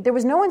company, there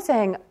was no one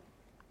saying,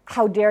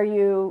 how dare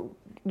you?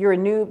 You're a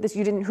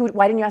noob.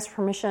 Why didn't you ask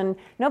permission?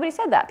 Nobody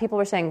said that. People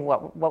were saying,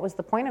 what was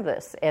the point of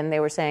this? And they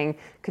were saying,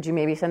 could you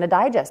maybe send a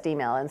digest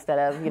email instead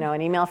of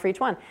an email for each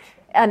one?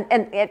 And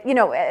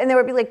they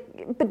would be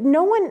like, but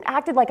no one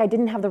acted like I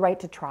didn't have the right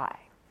to try.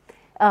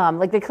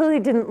 They clearly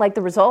didn't like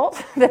the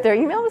result that their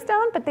email was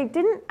down, but they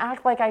didn't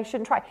act like I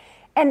shouldn't try.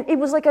 And it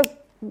was like a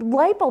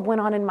light bulb went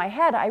on in my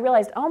head. I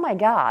realized, oh my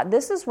God,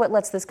 this is what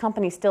lets this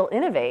company still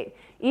innovate,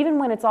 even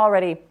when it's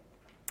already,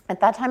 at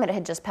that time it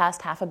had just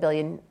passed 500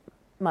 million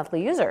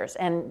monthly users.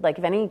 And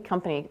if any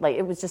company,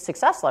 it was just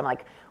successful. I'm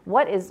like,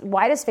 why does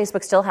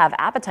Facebook still have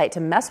appetite to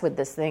mess with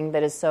this thing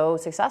that is so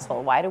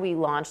successful? Why do we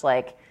launch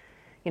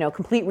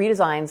complete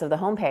redesigns of the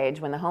homepage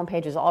when the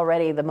homepage is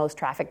already the most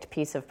trafficked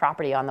piece of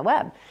property on the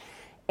web?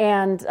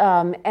 And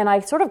I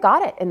sort of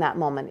got it in that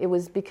moment. It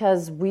was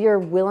because we are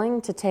willing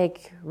to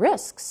take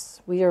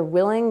risks. We are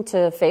willing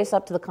to face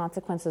up to the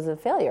consequences of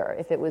failure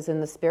if it was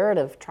in the spirit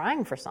of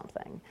trying for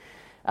something,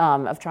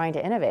 of trying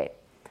to innovate.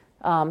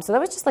 So that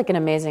was just an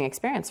amazing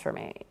experience for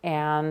me.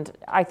 And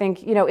I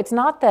think, it's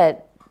not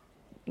that,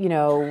 you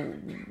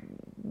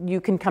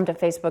can come to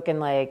Facebook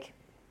and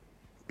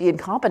be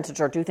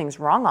incompetent or do things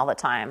wrong all the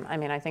time. I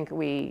mean, I think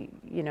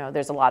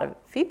there's a lot of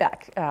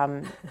feedback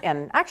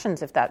and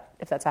actions if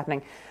that's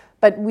happening.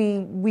 But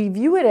we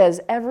view it as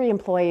every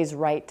employee's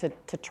right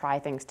to try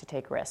things, to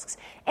take risks.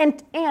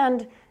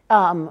 And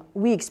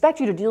we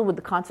expect you to deal with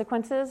the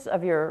consequences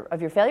of your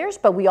failures,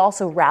 but we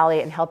also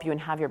rally and help you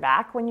and have your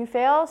back when you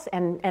fail,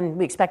 and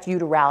we expect you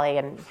to rally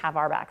and have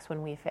our backs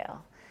when we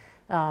fail.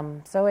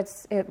 So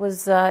it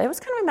was kind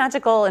of a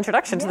magical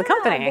introduction to the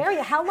company.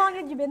 How long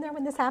had you been there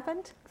when this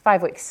happened?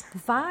 5 weeks.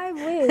 5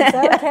 weeks.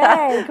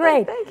 Okay,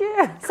 great. Thank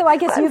you. So I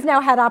guess you've now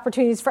had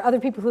opportunities for other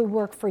people who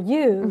work for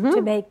you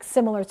to make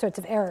similar sorts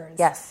of errors.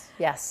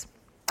 Yes.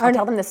 I'll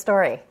tell them this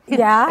story.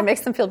 Yeah? It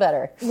makes them feel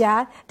better.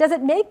 Yeah. Does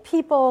it make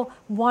people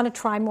want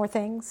to try more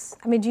things?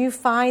 I mean, do you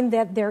find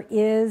that there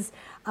is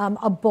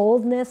a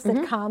boldness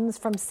that comes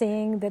from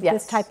seeing that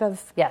this type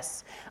of...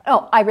 Yes.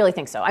 Oh, I really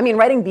think so. I mean,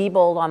 writing "Be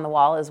bold" on the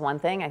wall is one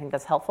thing. I think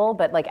that's helpful.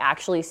 But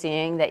actually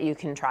seeing that you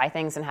can try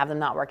things and have them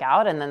not work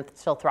out and then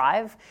still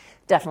thrive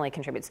definitely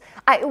contributes.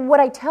 What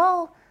I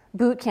tell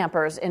boot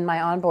campers in my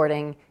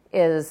onboarding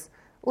is,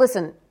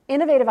 listen,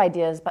 innovative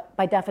ideas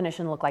by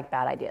definition look like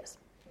bad ideas.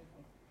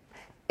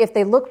 if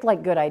they looked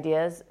like good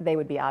ideas, they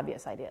would be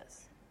obvious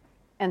ideas.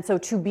 And so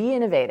to be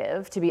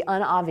innovative, to be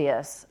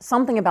unobvious,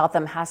 something about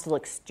them has to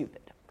look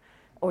stupid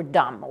or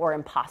dumb or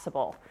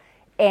impossible.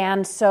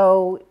 And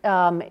so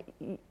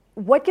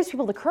what gives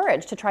people the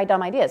courage to try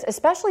dumb ideas?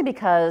 Especially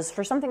because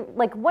for something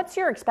like, what's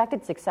your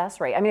expected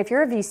success rate? I mean, if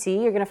you're a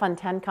VC, you're going to fund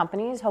 10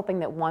 companies hoping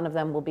that one of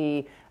them will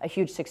be a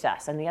huge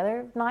success and the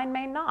other 9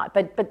 may not.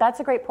 But that's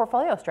a great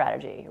portfolio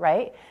strategy,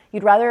 right?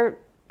 You'd rather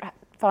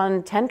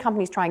fund 10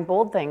 companies trying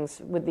bold things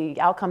with the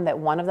outcome that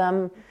one of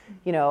them,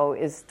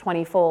 is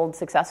 20-fold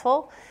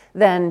successful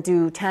than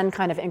do 10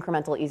 kind of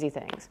incremental easy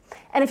things.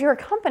 And if you're a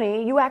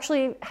company, you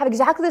actually have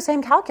exactly the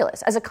same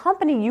calculus. As a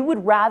company, you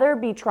would rather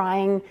be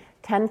trying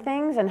 10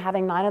 things and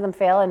having 9 of them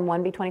fail and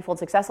 1 be 20-fold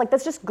success. Like,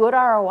 that's just good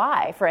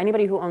ROI for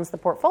anybody who owns the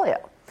portfolio.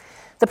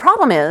 The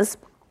problem is,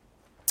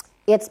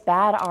 it's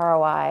bad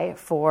ROI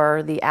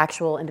for the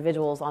actual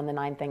individuals on the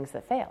 9 things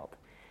that failed.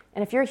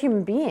 And if you're a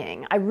human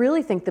being, I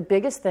really think the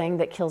biggest thing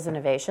that kills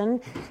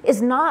innovation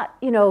is not,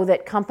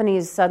 that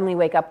companies suddenly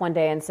wake up one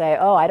day and say,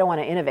 oh, I don't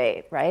want to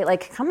innovate, right?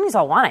 Like, companies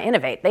all want to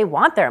innovate. They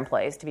want their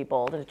employees to be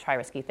bold and to try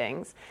risky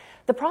things.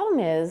 The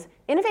problem is,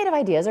 innovative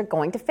ideas are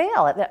going to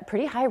fail at that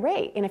pretty high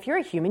rate. And if you're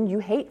a human, you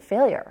hate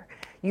failure.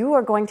 You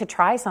are going to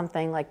try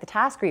something like the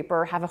Task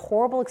Reaper, have a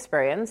horrible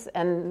experience,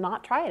 and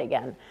not try it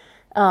again.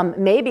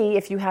 Maybe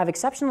if you have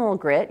exceptional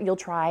grit, you'll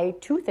try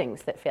 2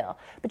 things that fail.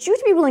 But you have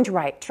to be willing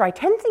to try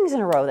 10 things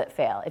in a row that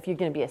fail if you're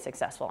going to be a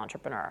successful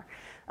entrepreneur.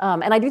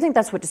 And I do think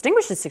that's what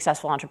distinguishes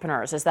successful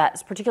entrepreneurs, is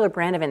that particular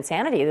brand of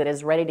insanity that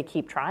is ready to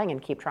keep trying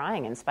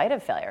in spite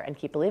of failure and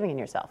keep believing in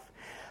yourself.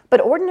 But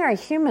ordinary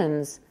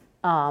humans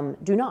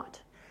do not.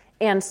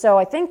 And so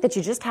I think that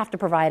you just have to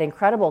provide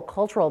incredible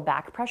cultural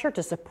back pressure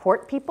to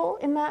support people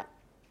in that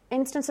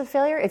instance of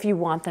failure if you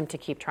want them to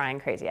keep trying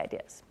crazy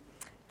ideas.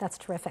 That's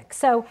terrific.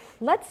 So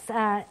let's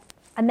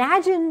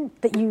imagine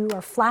that you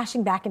are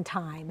flashing back in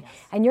time,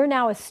 and you're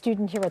now a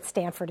student here at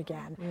Stanford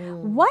again.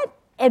 What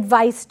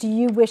advice do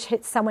you wish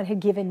someone had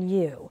given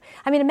you?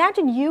 I mean,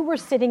 imagine you were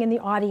sitting in the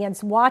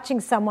audience watching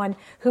someone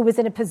who was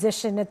in a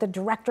position at the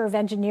director of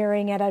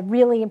engineering at a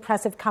really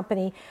impressive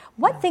company.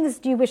 What things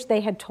do you wish they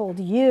had told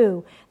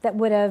you that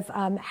would have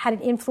had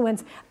an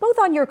influence both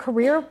on your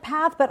career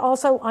path but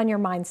also on your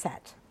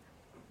mindset?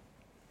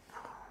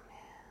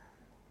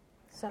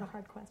 Is that a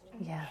hard question?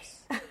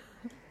 Yes.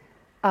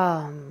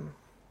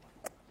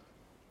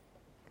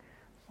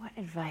 What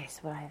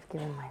advice would I have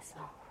given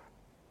myself?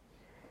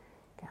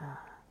 God.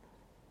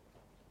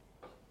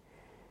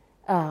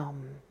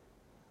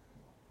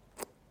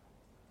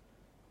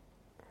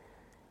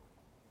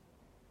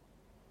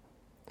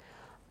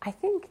 I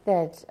think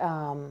that,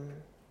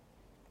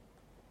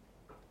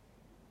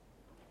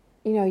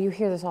 you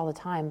hear this all the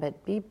time,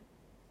 but be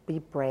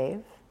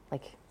brave.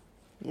 Like,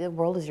 the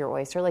world is your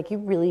oyster. Like, you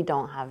really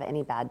don't have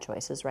any bad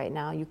choices right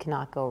now. You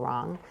cannot go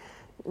wrong.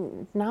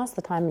 Now's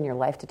the time in your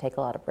life to take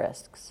a lot of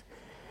risks.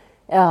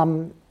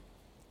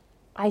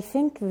 I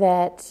think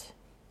that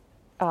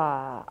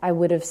I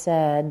would have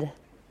said,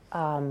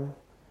 I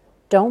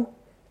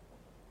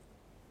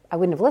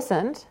wouldn't have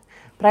listened,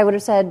 but I would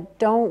have said,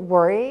 don't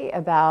worry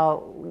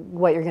about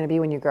what you're going to be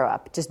when you grow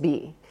up. Just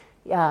be,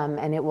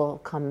 and it will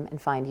come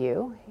and find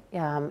you.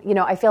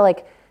 I feel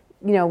like,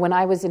 when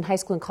I was in high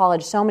school and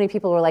college, so many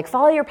people were like,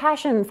 follow your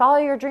passion, follow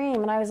your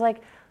dream. And I was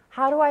like,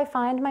 how do I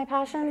find my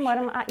passion?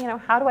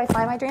 How do I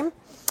find my dream?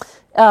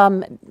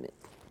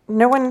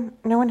 No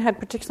one had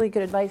particularly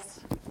good advice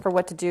for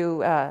what to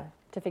do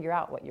to figure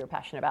out what you're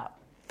passionate about.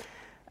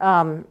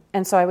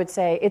 And so I would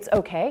say it's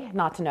okay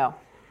not to know.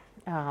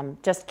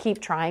 Just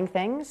keep trying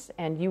things,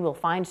 and you will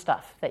find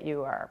stuff that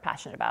you are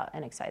passionate about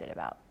and excited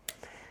about.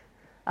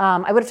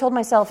 I would have told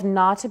myself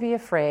not to be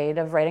afraid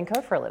of writing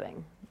code for a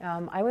living.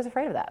 I was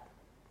afraid of that.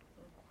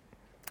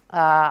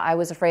 I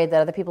was afraid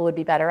that other people would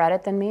be better at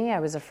it than me. I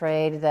was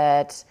afraid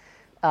that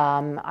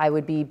I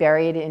would be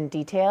buried in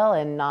detail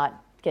and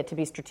not get to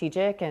be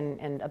strategic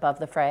and above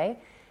the fray.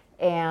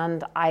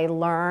 And I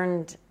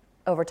learned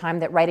over time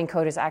that writing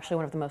code is actually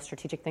one of the most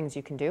strategic things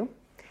you can do.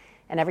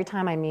 And every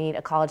time I meet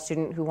a college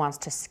student who wants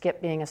to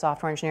skip being a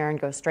software engineer and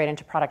go straight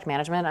into product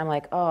management, I'm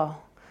like,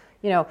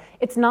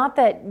 it's not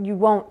that you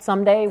won't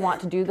someday want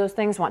to do those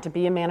things, want to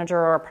be a manager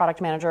or a product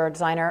manager or a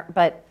designer,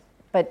 but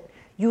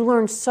you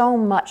learn so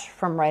much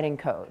from writing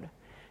code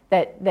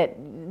that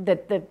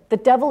the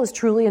devil is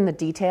truly in the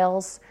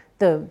details,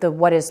 the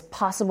what is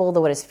possible,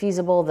 the what is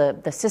feasible,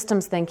 the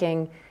systems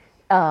thinking.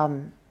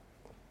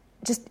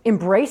 Just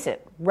embrace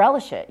it,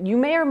 relish it. You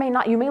may or may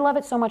not, you may love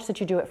it so much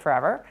that you do it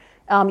forever.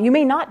 You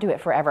may not do it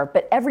forever,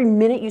 but every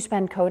minute you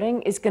spend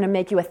coding is going to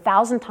make you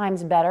 1,000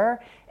 times better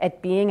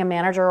at being a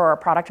manager or a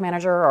product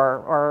manager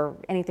or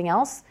anything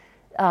else.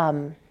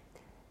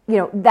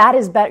 That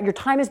is better. Your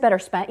time is better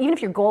spent. Even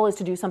if your goal is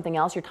to do something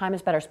else, your time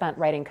is better spent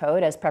writing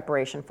code as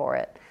preparation for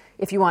it.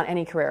 If you want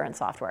any career in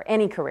software,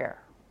 any career,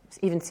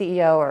 even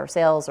CEO or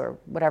sales or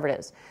whatever it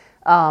is.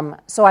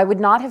 So I would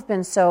not have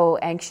been so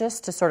anxious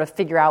to sort of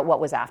figure out what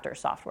was after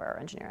software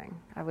engineering.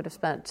 I would have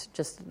spent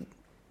just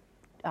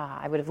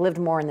I would have lived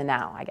more in the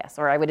now, I guess,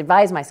 or I would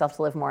advise myself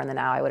to live more in the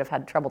now. I would have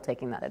had trouble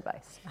taking that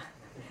advice.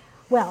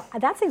 Well,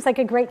 that seems like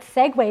a great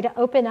segue to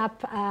open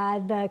up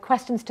the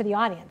questions to the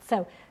audience.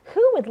 So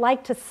who would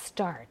like to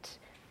start?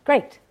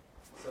 Great.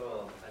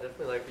 So I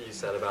definitely like what you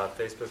said about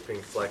Facebook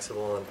being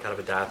flexible and kind of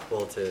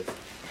adaptable to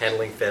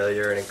handling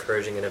failure and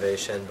encouraging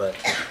innovation. But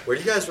where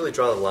do you guys really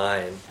draw the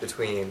line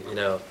between,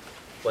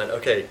 when,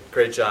 okay,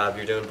 great job,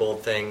 you're doing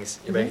bold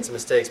things, you're making some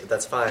mistakes, but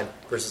that's fine,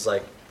 versus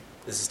like,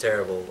 this is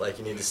terrible, like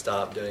you need to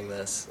stop doing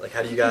this. Like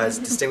how do you guys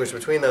distinguish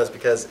between those?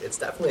 Because it's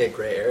definitely a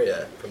gray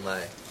area from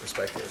my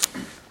perspective.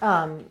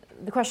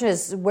 The question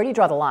is, where do you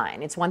draw the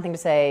line? It's one thing to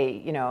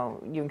say,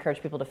 you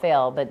encourage people to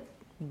fail, but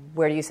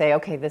where do you say,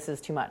 okay, this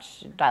is too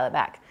much, dial it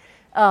back?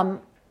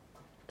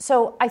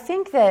 So I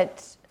think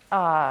that,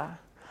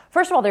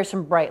 first of all, there's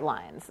some bright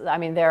lines. I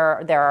mean,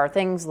 there are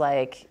things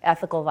like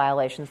ethical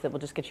violations that will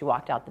just get you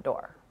walked out the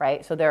door,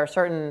 right? So there are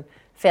certain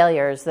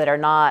failures that are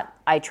not,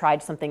 I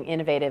tried something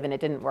innovative and it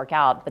didn't work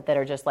out, but that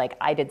are just like,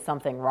 I did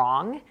something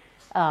wrong,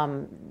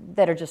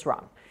 that are just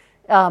wrong.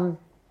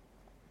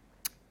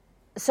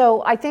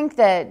 So I think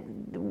that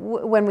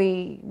when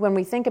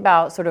we think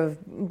about sort of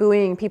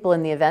buoying people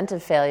in the event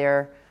of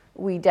failure,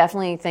 we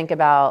definitely think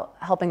about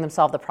helping them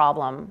solve the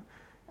problem.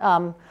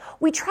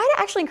 We try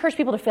to actually encourage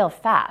people to fail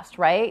fast,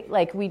 right?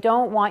 Like we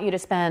don't want you to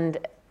spend,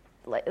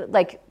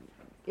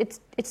 it's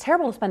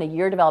terrible to spend a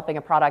year developing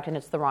a product and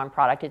it's the wrong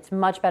product. It's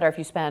much better if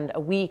you spend a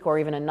week or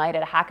even a night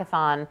at a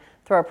hackathon,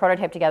 throw a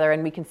prototype together,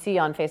 and we can see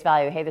on face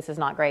value, hey, this is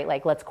not great.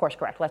 Like let's course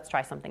correct. Let's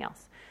try something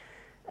else.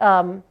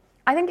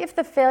 I think if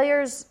the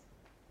failures,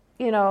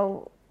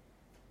 some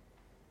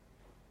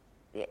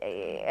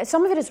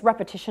of it is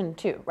repetition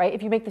too, right?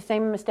 If you make the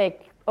same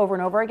mistake over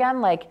and over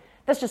again, like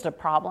that's just a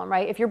problem,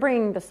 right? If you're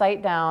bringing the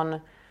site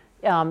down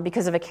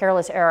because of a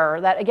careless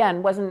error, that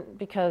again wasn't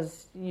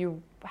because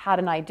you had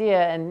an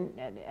idea and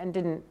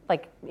didn't,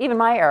 like, even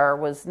my error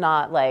was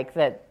not like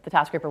that the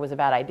task gripper was a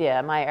bad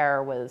idea. My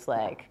error was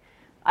like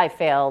I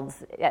failed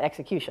at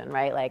execution,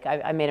 right? Like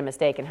I made a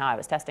mistake in how I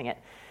was testing it.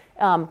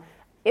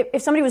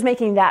 If somebody was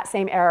making that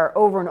same error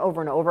over and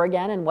over and over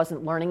again and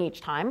wasn't learning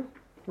each time,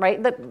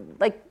 right?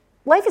 Like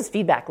life is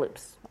feedback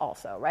loops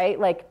also, right?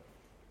 Like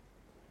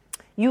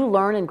you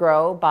learn and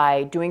grow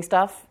by doing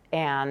stuff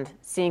and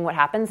seeing what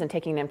happens and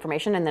taking the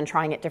information and then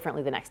trying it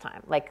differently the next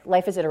time. Like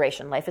life is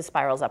iteration, life is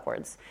spirals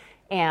upwards.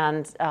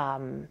 And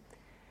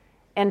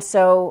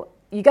so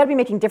you got to be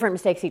making different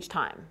mistakes each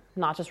time,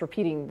 not just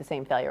repeating the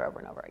same failure over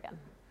and over again,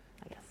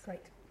 I guess.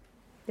 Great.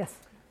 Yes.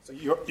 So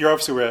you're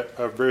obviously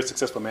a very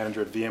successful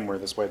manager at VMware.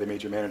 That's why they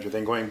made you a manager.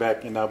 Then going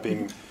back and now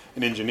being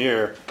an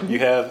engineer, you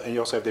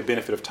also have the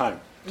benefit of time.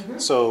 Mm-hmm.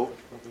 So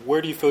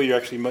where do you feel your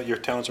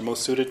talents are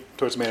most suited?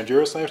 Towards the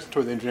managerial side,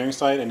 towards the engineering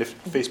side? And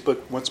if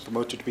Facebook wants to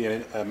promote you to be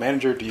a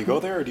manager, do you go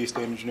there or do you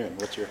stay in engineering?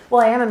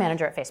 Well, I am a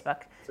manager at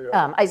Facebook.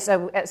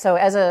 So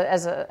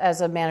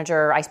as a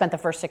manager, I spent the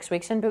first 6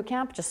 weeks in boot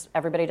camp. Just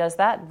everybody does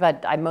that,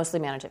 but I mostly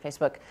manage at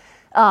Facebook.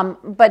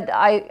 But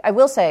I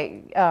will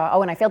say,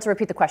 and I failed to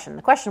repeat the question.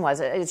 The question was,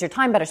 is your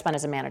time better spent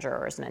as a manager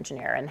or as an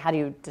engineer, and how do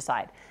you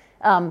decide?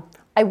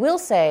 I will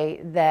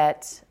say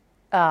that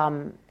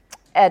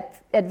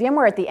at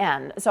VMware at the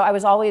end, so I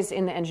was always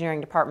in the engineering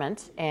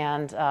department,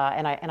 and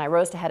I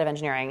rose to head of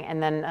engineering.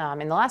 And then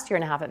in the last year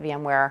and a half at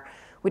VMware,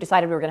 we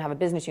decided we were going to have a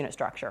business unit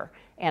structure.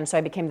 And so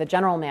I became the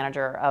general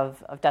manager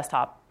of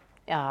desktop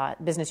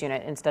business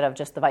unit instead of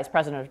just the vice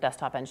president of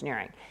desktop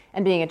engineering.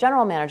 And being a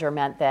general manager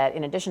meant that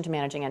in addition to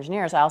managing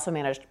engineers, I also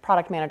managed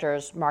product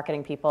managers,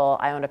 marketing people.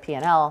 I owned a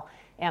P&L,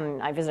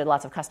 and I visited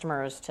lots of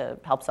customers to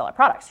help sell our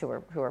products who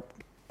were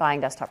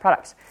buying desktop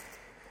products.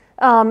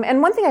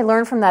 And one thing I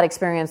learned from that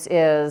experience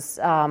is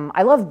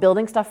I love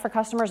building stuff for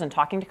customers and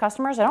talking to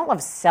customers. I don't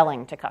love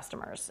selling to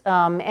customers.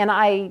 And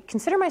I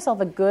consider myself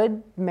a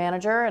good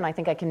manager, and I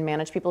think I can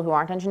manage people who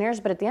aren't engineers.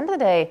 But at the end of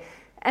the day,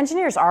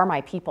 engineers are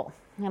my people.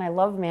 And I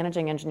love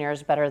managing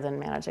engineers better than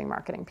managing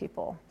marketing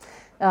people.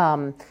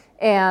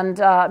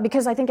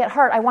 Because I think at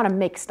heart, I want to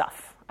make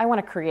stuff. I want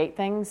to create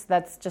things.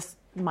 That's just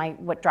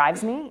what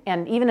drives me.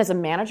 And even as a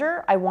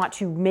manager, I want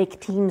to make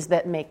teams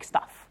that make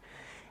stuff.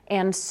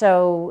 And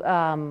so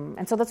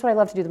that's what I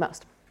love to do the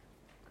most.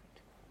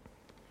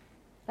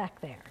 Back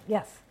there,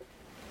 yes.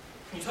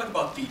 Can you talk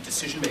about the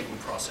decision-making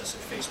process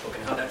at Facebook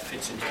and how that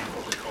fits into the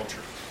corporate culture?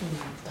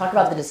 Mm-hmm. Talk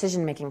about the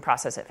decision-making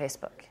process at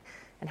Facebook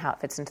and how it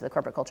fits into the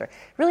corporate culture.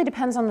 It really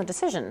depends on the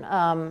decision.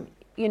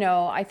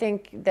 I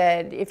think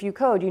that if you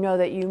code, you know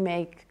that you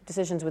make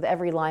decisions with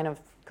every line of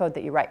code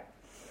that you write.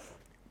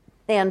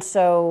 And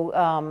so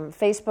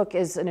Facebook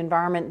is an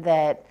environment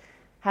that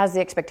has the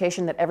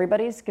expectation that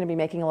everybody's going to be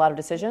making a lot of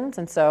decisions.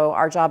 And so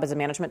our job as a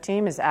management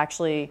team is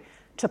actually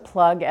to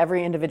plug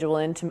every individual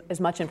into as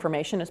much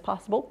information as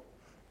possible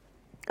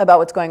about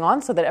what's going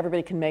on so that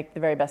everybody can make the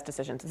very best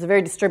decisions. It's a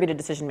very distributed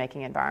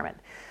decision-making environment.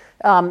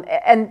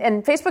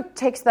 And Facebook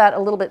takes that a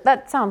little bit,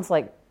 that sounds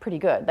like pretty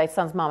good. That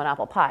sounds mom and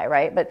apple pie,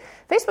 right? But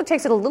Facebook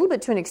takes it a little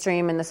bit to an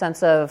extreme in the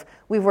sense of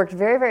we've worked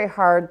very, very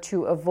hard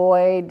to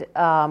avoid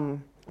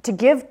to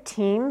give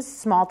teams,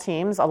 small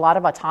teams, a lot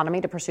of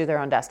autonomy to pursue their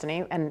own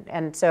destiny.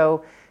 And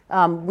so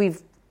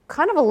we've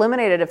kind of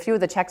eliminated a few of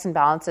the checks and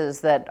balances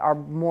that are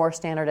more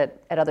standard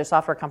at other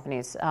software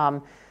companies.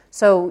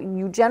 So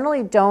you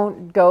generally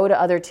don't go to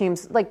other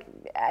teams. Like,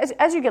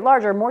 as you get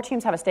larger, more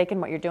teams have a stake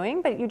in what you're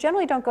doing, but you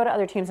generally don't go to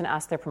other teams and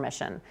ask their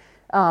permission.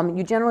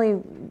 You generally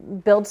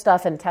build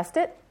stuff and test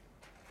it.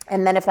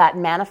 And then if that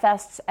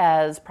manifests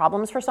as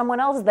problems for someone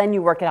else, then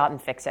you work it out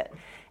and fix it.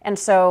 And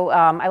so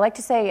I like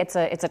to say it's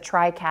a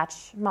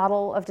try-catch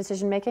model of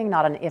decision-making,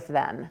 not an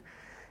if-then.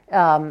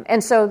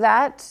 And so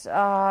that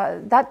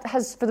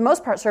has, for the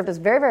most part, served us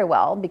very, very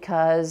well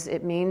because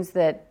it means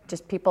that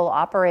just people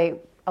operate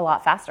a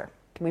lot faster.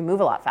 We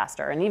move a lot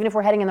faster. And even if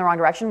we're heading in the wrong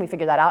direction, we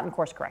figure that out and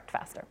course correct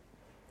faster.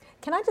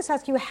 Can I just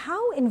ask you,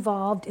 how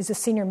involved is a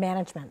senior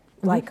management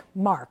like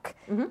Mark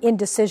in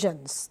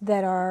decisions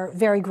that are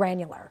very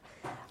granular?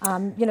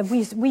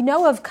 We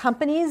know of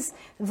companies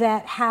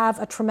that have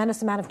a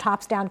tremendous amount of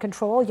tops-down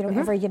control.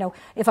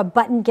 If a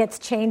button gets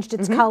changed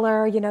its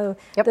color,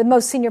 the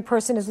most senior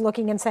person is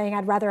looking and saying,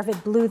 "I'd rather have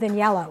it blue than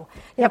yellow."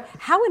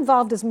 How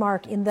involved is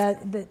Mark in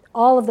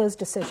all of those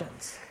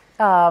decisions?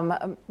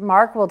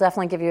 Mark will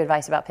definitely give you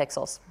advice about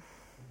pixels.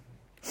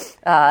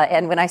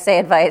 And when I say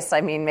advice,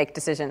 I mean make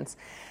decisions.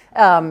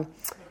 So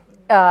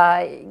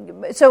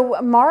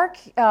Mark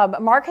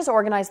has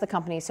organized the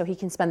company so he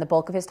can spend the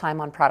bulk of his time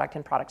on product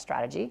and product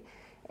strategy,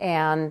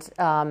 and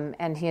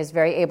he has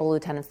very able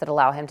lieutenants that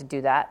allow him to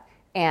do that.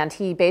 And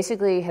he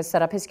basically has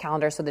set up his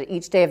calendar so that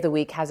each day of the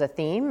week has a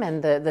theme,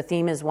 and the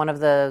theme is one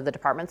of the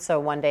departments. So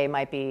one day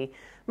might be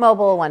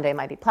mobile, one day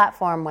might be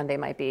platform, one day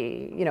might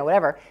be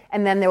whatever.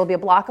 And then there will be a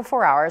block of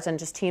 4 hours, and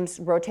just teams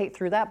rotate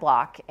through that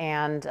block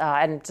and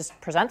just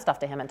present stuff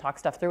to him and talk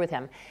stuff through with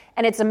him.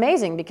 And it's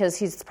amazing because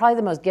he's probably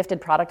the most gifted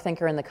product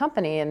thinker in the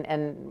company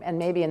and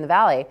maybe in the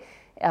Valley,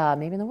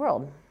 maybe in the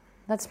world.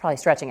 That's probably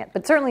stretching it,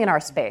 but certainly in our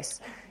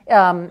space.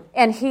 So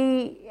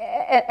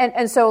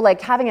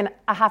like having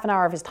a half an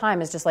hour of his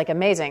time is just like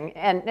amazing.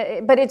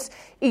 But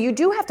you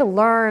do have to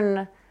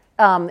learn.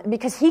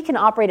 Because he can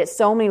operate at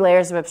so many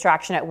layers of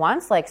abstraction at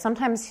once. Like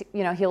sometimes,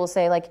 he will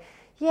say like,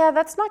 yeah,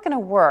 that's not going to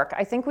work.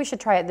 I think we should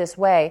try it this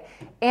way.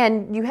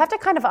 And you have to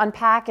kind of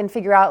unpack and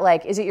figure out,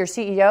 like, is it your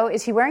CEO?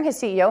 Is he wearing his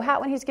CEO hat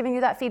when he's giving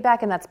you that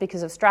feedback, and that's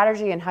because of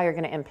strategy and how you're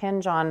going to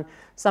impinge on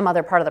some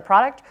other part of the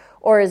product?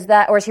 Or is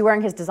he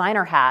wearing his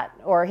designer hat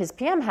or his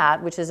PM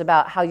hat, which is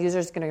about how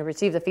users are going to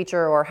receive the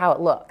feature or how it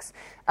looks?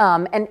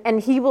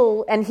 And he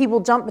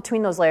will jump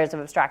between those layers of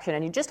abstraction,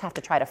 and you just have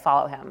to try to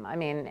follow him. I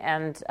mean,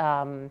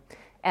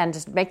 and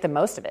just make the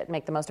most of it,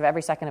 make the most of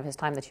every second of his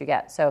time that you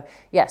get. So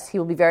yes, he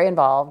will be very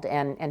involved,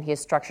 and he has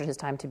structured his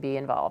time to be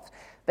involved.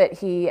 But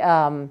he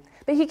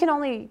can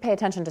only pay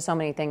attention to so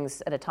many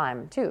things at a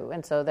time too.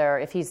 And so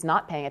if he's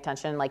not paying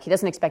attention, like he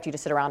doesn't expect you to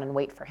sit around and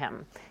wait for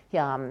him.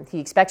 He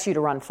expects you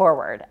to run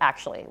forward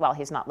actually while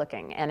he's not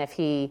looking. And if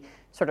he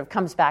sort of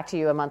comes back to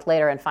you a month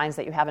later and finds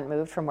that you haven't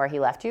moved from where he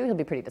left you, he'll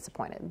be pretty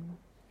disappointed.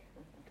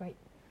 Great.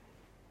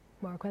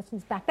 More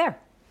questions back there.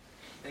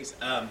 Thanks.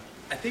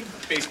 I think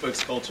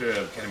Facebook's culture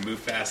of kind of move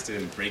fast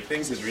and break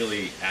things is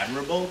really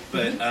admirable,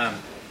 but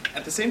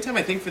at the same time,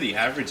 I think for the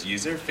average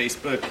user,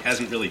 Facebook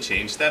hasn't really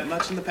changed that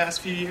much in the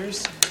past few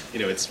years.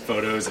 It's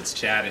photos, it's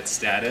chat, it's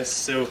status.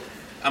 So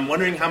I'm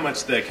wondering how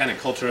much the kind of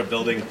culture of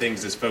building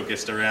things is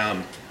focused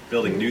around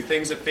building new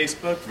things at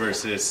Facebook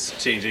versus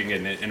changing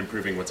and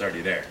improving what's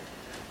already there.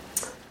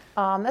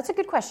 That's a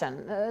good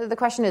question. The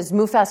question is,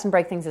 move fast and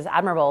break things is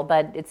admirable,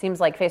 but it seems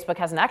like Facebook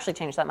hasn't actually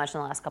changed that much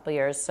in the last couple of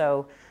years.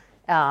 So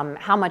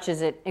how much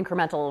is it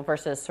incremental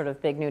versus sort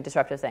of big, new,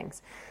 disruptive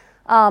things?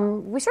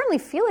 We certainly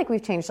feel like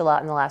we've changed a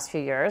lot in the last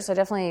few years. I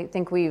definitely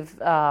think we've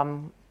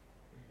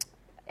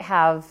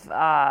have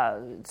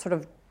sort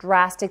of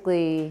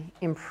drastically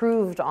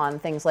improved on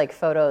things like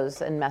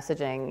photos and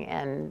messaging,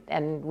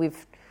 and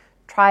we've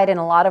tried in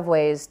a lot of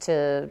ways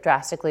to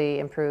drastically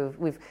improve.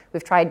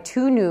 We've tried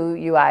 2 new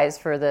UIs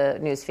for the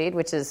newsfeed,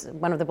 which is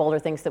one of the bolder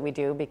things that we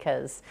do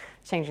because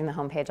changing the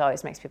homepage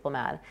always makes people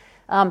mad.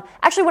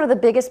 Actually, one of the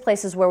biggest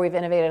places where we've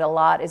innovated a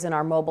lot is in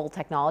our mobile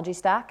technology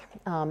stack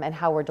and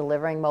how we're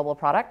delivering mobile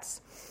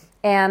products.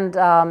 And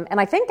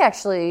I think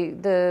actually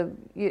I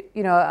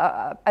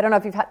don't know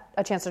if you've had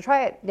a chance to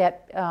try it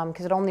yet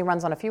because it only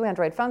runs on a few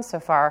Android phones so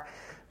far,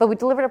 but we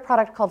delivered a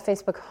product called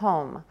Facebook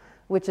Home,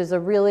 which is a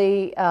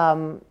really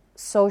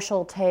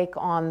social take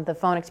on the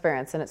phone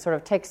experience, and it sort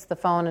of takes the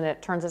phone and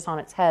it turns it on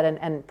its head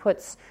and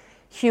puts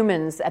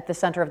humans at the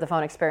center of the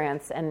phone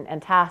experience,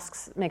 and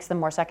tasks makes them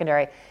more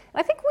secondary. And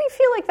I think we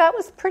feel like that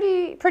was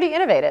pretty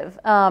innovative,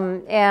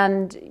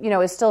 and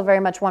is still very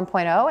much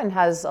 1.0 and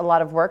has a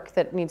lot of work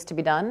that needs to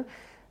be done.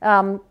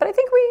 But I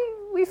think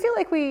we feel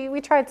like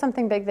we tried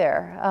something big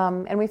there,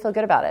 and we feel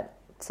good about it.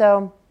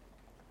 So,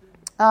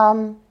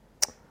 I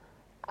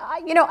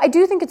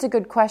do think it's a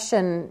good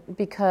question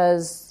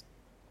because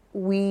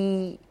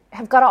we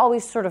have got to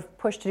always sort of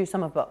push to do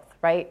some of both,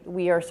 right?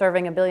 We are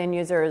serving 1 billion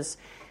users,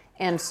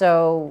 and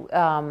so,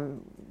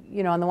 on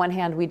the one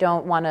hand, we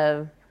don't want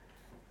to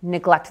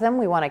neglect them.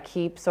 We want to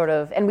keep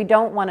and we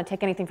don't want to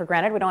take anything for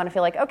granted. We don't want to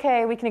feel like,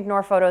 okay, we can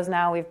ignore photos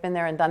now. We've been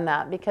there and done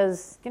that,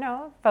 because,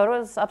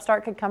 photos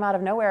upstart could come out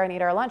of nowhere and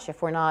eat our lunch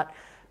if we're not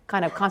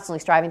kind of constantly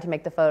striving to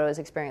make the photos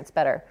experience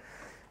better.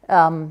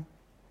 So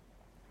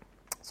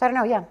I don't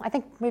know. Yeah, I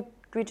think we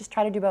just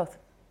try to do both.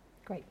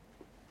 Great.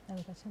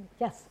 Another question?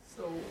 Yes.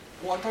 So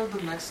what are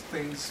the next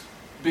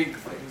big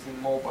things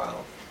in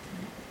mobile?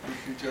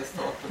 If you just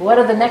talked about What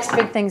are the next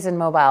big things in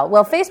mobile?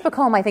 Well, Facebook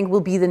Home, I think, will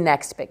be the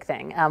next big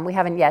thing. We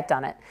haven't yet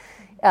done it.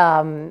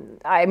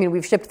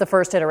 We've shipped the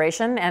first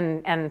iteration,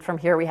 and from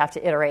here we have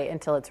to iterate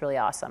until it's really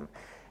awesome.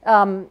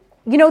 The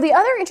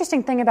other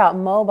interesting thing about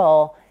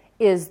mobile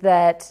is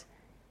that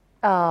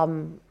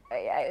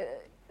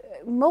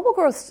mobile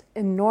growth's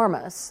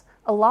enormous.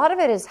 A lot of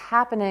it is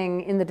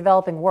happening in the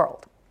developing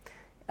world.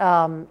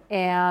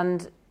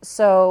 And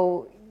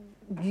so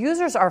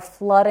users are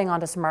flooding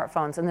onto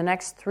smartphones. In the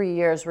next 3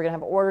 years, we're going to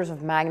have orders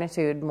of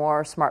magnitude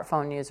more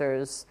smartphone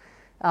users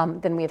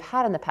than we've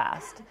had in the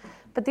past.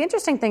 But the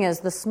interesting thing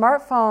is the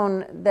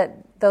smartphone that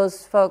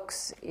those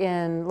folks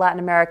in Latin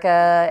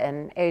America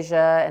and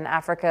Asia and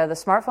Africa, the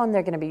smartphone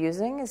they're going to be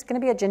using is going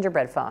to be a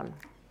gingerbread phone.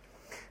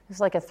 It's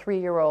like a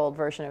 3-year-old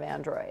version of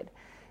Android.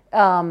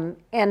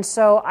 And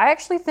so I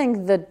actually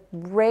think the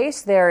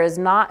race there is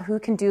not who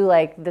can do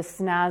like the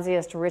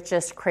snazziest,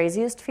 richest,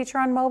 craziest feature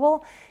on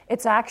mobile.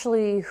 It's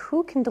actually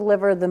who can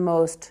deliver the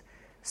most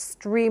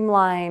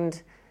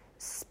streamlined,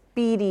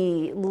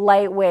 speedy,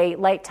 lightweight,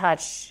 light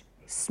touch,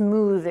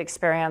 smooth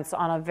experience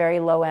on a very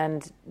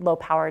low-end,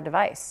 low-power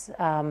device.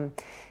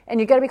 And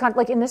you got to be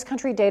like in this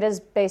country, data is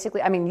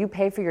basically. You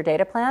pay for your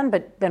data plan,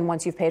 but then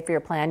once you've paid for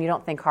your plan, you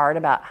don't think hard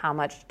about how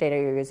much data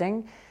you're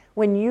using.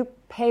 When you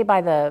pay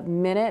by the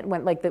minute,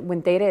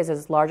 when data is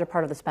as large a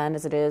part of the spend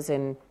as it is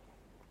in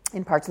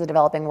parts of the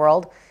developing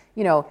world,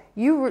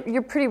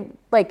 you're pretty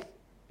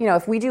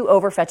if we do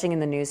overfetching in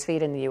the news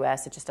feed in the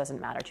U.S., it just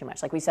doesn't matter too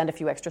much. Like we send a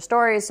few extra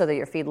stories so that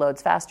your feed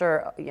loads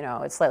faster.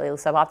 It's slightly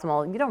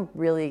suboptimal. You don't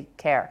really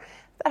care.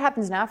 If that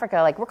happens in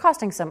Africa, we're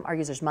costing our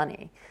users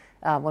money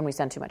when we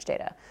send too much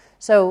data.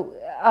 So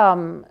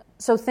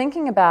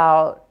thinking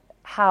about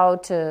how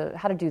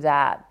to do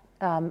that.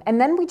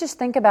 And then we just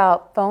think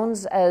about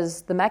phones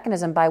as the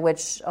mechanism by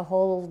which a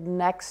whole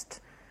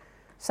next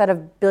set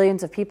of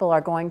billions of people are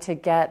going to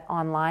get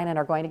online and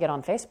are going to get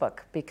on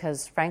Facebook,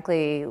 because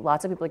frankly,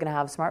 lots of people are going to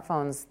have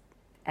smartphones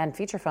and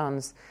feature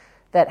phones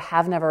that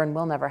have never and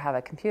will never have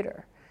a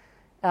computer.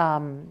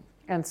 And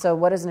so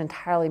what does an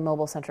entirely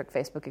mobile-centric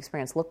Facebook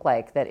experience look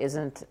like that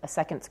isn't a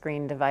second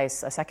screen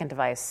device, a second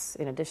device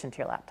in addition to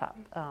your laptop?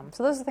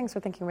 So those are things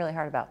we're thinking really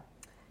hard about.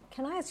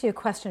 Can I ask you a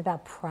question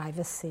about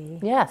privacy?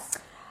 Yes.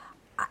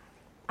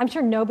 I'm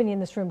sure nobody in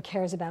this room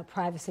cares about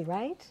privacy,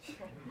 right?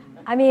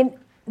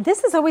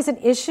 This is always an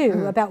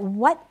issue about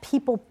what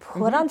people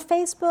put on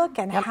Facebook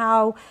and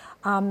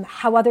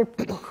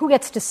who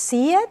gets to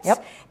see it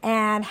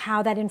and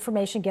how that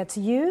information gets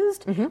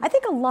used. I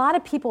think a lot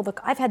of people,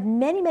 I've had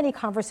many, many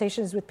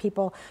conversations with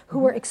people who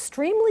were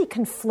extremely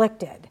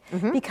conflicted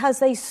because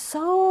they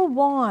so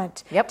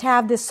want to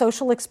have this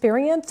social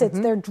experience.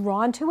 They're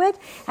drawn to it.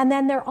 And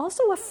then they're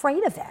also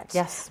afraid of it.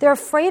 Yes. They're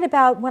afraid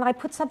about when I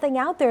put something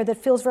out there that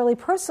feels really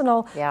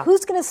personal,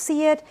 who's going to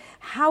see it?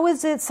 How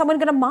is someone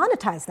going to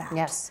monetize that?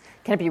 Yes.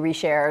 Can it be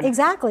reshared?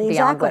 Exactly.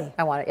 Beyond what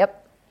I want it.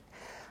 Yep.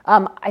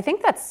 I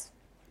think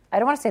I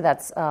don't want to say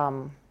that's,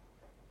 I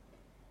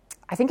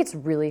think it's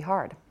really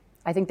hard.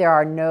 I think there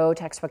are no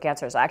textbook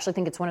answers. I actually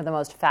think it's one of the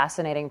most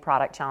fascinating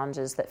product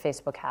challenges that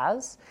Facebook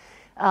has.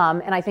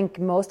 And I think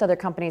most other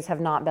companies have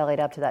not bellied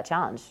up to that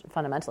challenge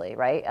fundamentally,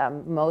 right?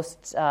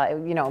 Most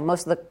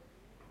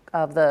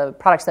of the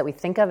products that we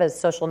think of as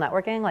social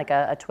networking, like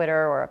a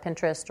Twitter or a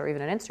Pinterest or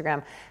even an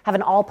Instagram, have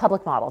an all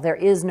public model. There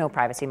is no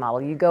privacy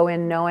model. You go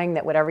in knowing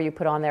that whatever you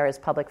put on there is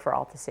public for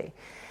all to see.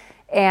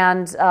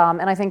 And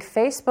I think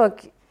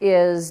Facebook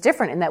is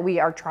different in that we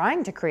are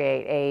trying to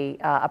create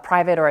a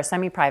private or a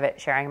semi-private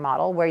sharing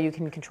model where you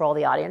can control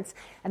the audience.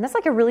 And that's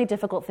like a really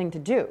difficult thing to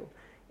do.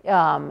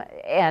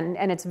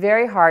 And it's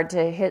very hard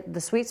to hit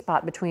the sweet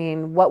spot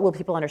between what will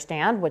people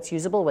understand, what's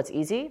usable, what's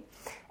easy.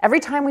 Every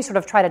time we sort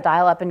of try to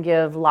dial up and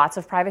give lots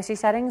of privacy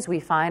settings, we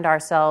find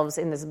ourselves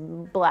in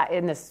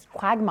this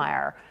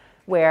quagmire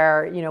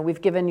where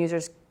we've given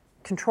users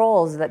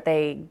controls that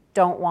they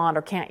don't want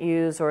or can't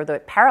use or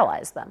that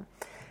paralyze them.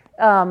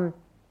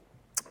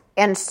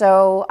 And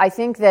so I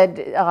think that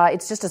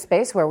it's just a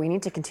space where we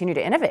need to continue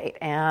to innovate.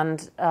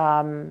 And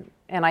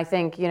I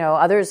think,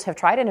 others have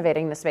tried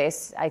innovating the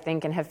space, I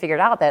think, and have figured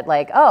out that,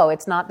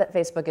 it's not that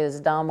Facebook is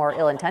dumb or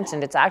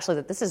ill-intentioned. It's actually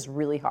that this is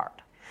really hard.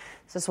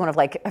 This is one of,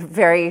 a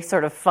very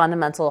sort of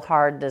fundamental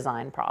hard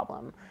design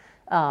problem.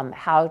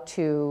 How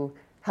to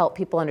help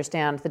people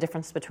understand the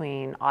difference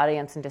between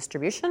audience and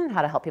distribution,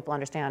 how to help people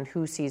understand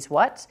who sees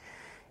what.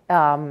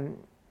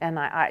 And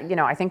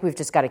I think we've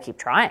just got to keep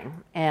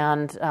trying.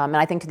 And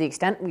I think to the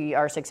extent we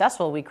are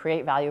successful, we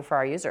create value for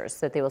our users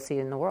that they will see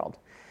in the world.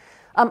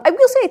 I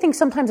will say I think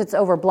sometimes it's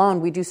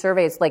overblown. We do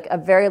surveys, like a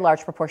very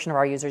large proportion of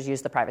our users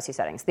use the privacy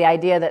settings. The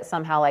idea that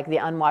somehow like the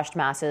unwashed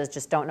masses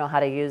just don't know how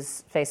to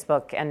use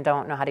Facebook and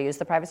don't know how to use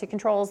the privacy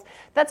controls,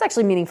 that's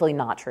actually meaningfully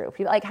not true.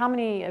 Like, how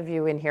many of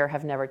you in here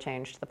have never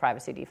changed the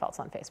privacy defaults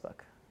on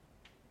Facebook?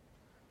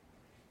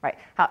 Right.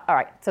 All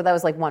right. So that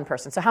was like one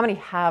person. So how many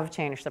have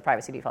changed the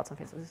privacy defaults on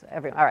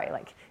Facebook? All right.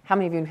 Like, how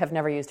many of you have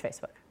never used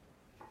Facebook?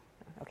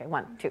 Okay.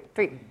 1, 2,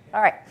 3.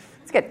 All right.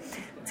 That's good.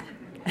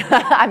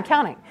 I'm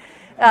counting.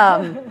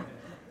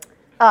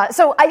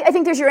 So I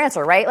think there's your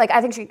answer, right? Like,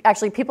 I think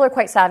actually people are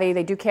quite savvy.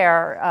 They do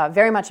care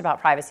very much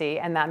about privacy,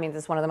 and that means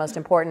it's one of the most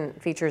important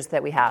features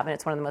that we have, and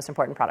it's one of the most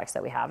important products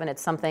that we have. And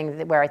it's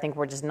something where I think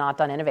we're just not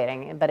done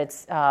innovating. But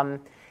it's,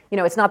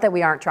 it's not that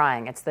we aren't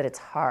trying. It's that it's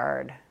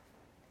hard.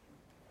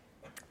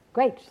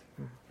 Great.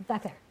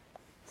 Back there.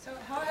 So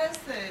how has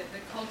the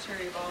culture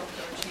evolved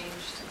or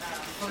changed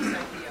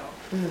post-IPO?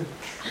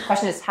 The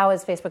question is, how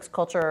has Facebook's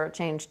culture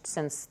changed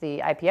since the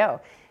IPO?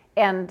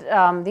 And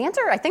the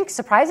answer, I think,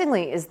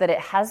 surprisingly, is that it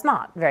has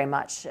not very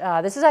much.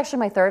 This is actually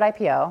my third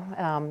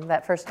IPO.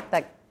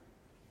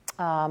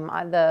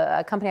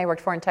 The company I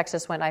worked for in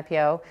Texas went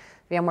IPO.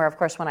 VMware, of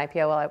course, went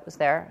IPO while I was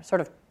there,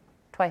 sort of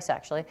twice,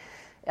 actually.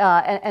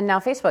 And now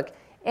Facebook.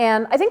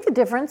 And I think the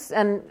difference,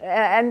 and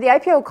the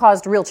IPO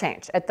caused real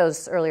change at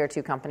those earlier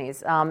two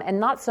companies, and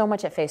not so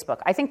much at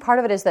Facebook. I think part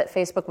of it is that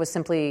Facebook was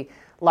simply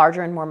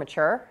larger and more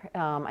mature.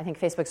 I think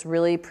Facebook's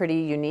really pretty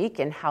unique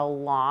in how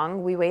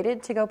long we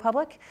waited to go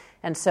public.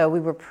 And so we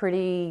were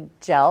pretty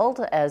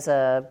gelled as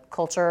a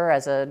culture,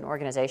 as an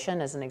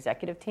organization, as an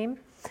executive team.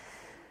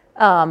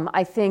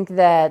 I think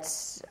that,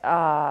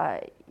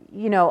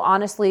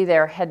 honestly,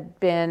 there had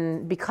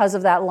been, because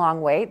of that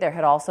long wait, there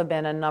had also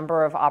been a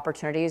number of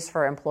opportunities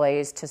for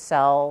employees to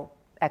sell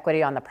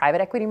equity on the private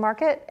equity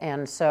market.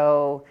 And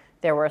so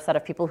there were a set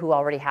of people who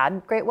already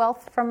had great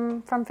wealth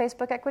from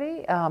Facebook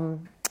equity.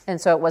 And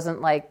so it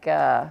wasn't like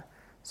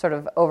sort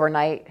of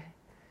overnight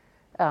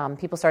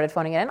people started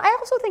phoning it in. I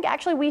also think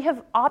actually we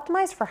have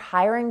optimized for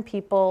hiring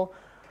people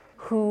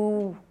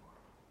who,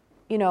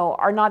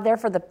 are not there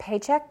for the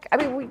paycheck. I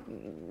mean,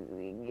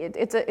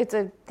 it's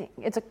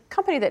a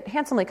company that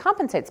handsomely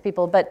compensates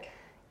people, but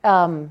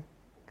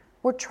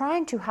we're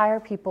trying to hire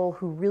people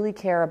who really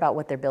care about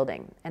what they're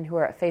building and who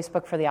are at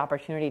Facebook for the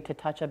opportunity to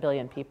touch 1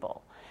 billion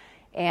people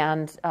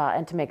and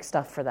to make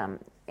stuff for them.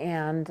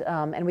 And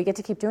we get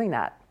to keep doing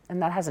that.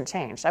 And that hasn't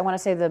changed. I want to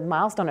say the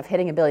milestone of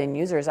hitting 1 billion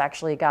users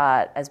actually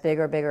got as big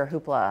or bigger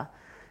hoopla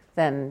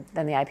than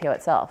the IPO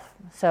itself.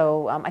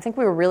 So I think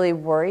we were really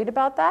worried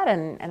about that,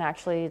 and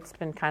actually it's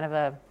been kind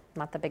of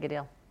not that big a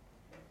deal.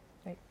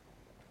 Right.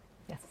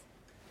 Yes.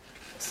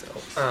 So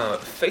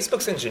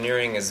Facebook's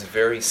engineering is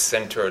very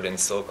centered in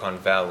Silicon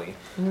Valley,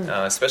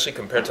 especially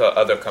compared to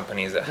other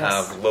companies that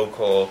have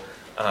local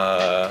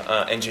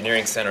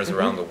engineering centers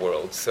around the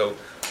world. So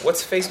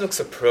what's Facebook's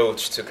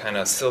approach to kind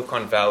of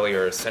Silicon Valley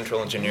or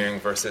central engineering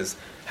versus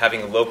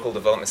having local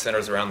development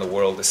centers around the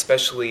world,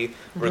 especially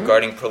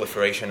regarding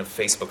proliferation of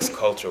Facebook's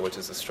culture, which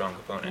is a strong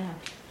component?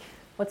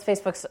 What's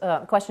Facebook's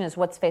question is,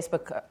 what's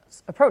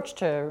Facebook's approach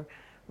to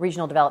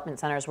regional development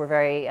centers? We're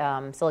very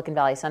Silicon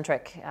Valley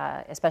centric,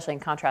 especially in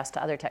contrast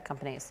to other tech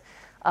companies.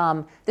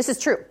 This is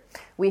true.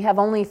 We have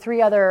only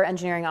 3 other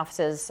engineering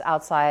offices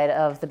outside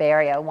of the Bay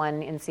Area,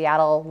 one in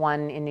Seattle,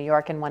 one in New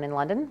York, and one in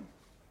London.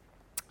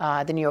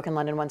 The New York and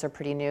London ones are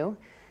pretty new.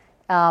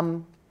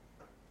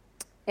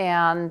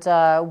 And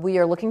we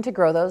are looking to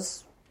grow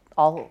those,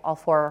 all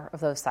 4 of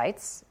those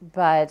sites.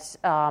 But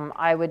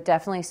I would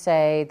definitely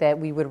say that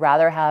we would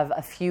rather have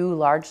a few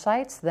large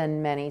sites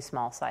than many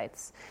small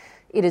sites.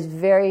 It is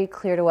very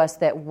clear to us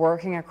that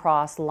working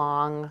across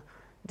long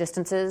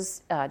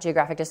distances,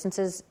 geographic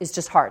distances, is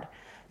just hard.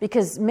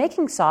 Because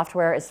making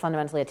software is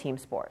fundamentally a team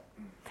sport.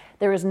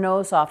 There is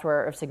no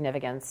software of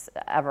significance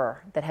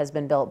ever that has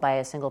been built by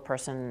a single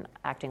person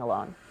acting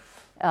alone.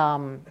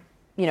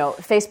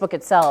 Facebook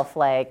itself,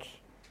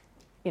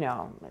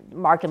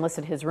 Mark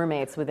enlisted his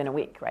roommates within a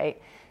week,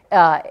 right?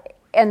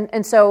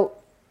 And so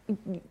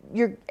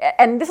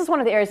and this is one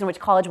of the areas in which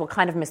college will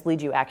kind of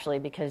mislead you, actually,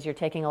 because you're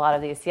taking a lot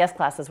of these CS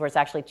classes where it's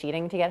actually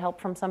cheating to get help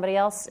from somebody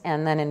else,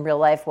 and then in real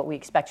life, what we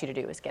expect you to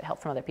do is get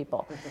help from other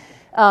people.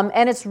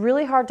 And it's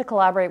really hard to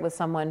collaborate with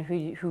someone who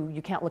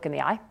you can't look in the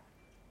eye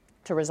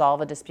to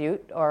resolve a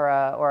dispute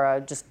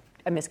or just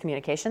a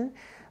miscommunication.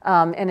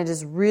 And it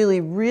is really,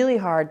 really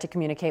hard to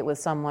communicate with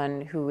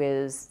someone who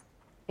is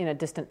in a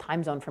distant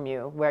time zone from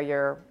you, where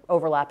your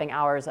overlapping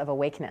hours of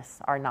awakeness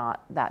are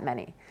not that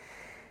many.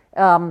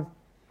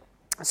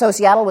 So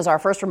Seattle was our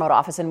first remote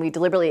office, and we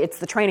deliberately, it's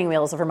the training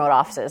wheels of remote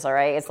offices, all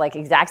right? It's like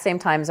exact same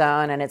time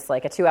zone, and it's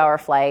like a 2-hour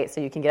flight,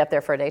 so you can get up there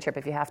for a day trip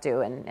if you have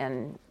to.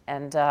 And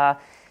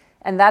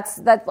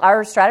that's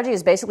our strategy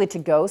is basically to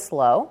go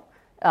slow,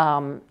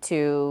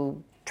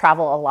 to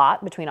travel a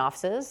lot between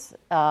offices,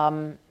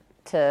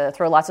 to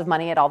throw lots of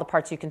money at all the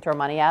parts you can throw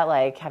money at,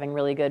 like having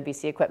really good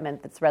VC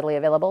equipment that's readily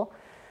available.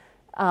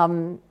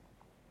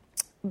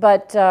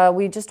 But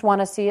we just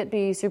want to see it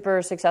be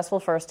super successful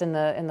first in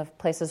the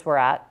places we're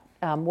at,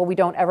 What we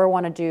don't ever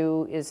want to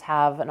do is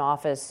have an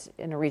office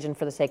in a region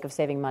for the sake of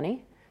saving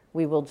money.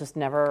 We will just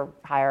never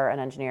hire an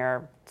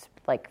engineer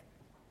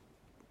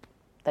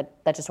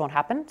that just won't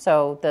happen.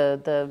 So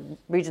the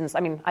regions,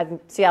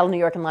 Seattle, New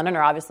York, and London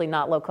are obviously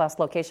not low-cost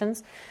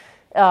locations.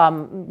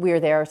 We're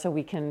there so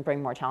we can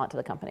bring more talent to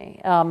the company.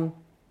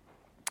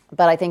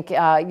 But I think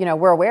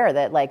we're aware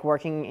that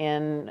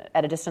working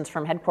at a distance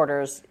from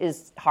headquarters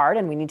is hard,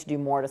 and we need to do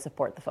more to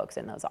support the folks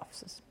in those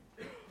offices.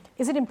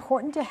 Is it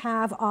important to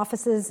have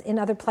offices in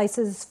other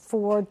places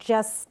for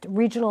just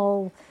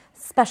regional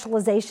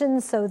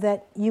specialization so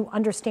that you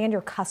understand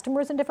your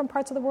customers in different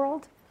parts of the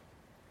world?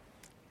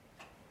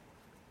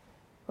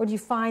 Or do you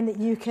find that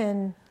you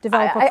can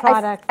develop a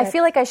product? I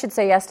feel like I should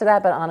say yes to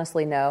that, but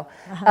honestly, no.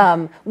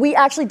 We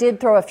actually did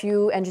throw a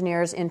few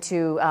engineers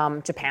into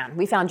Japan.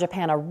 We found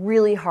Japan a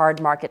really hard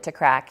market to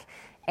crack,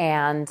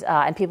 and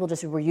people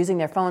just were using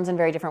their phones in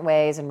very different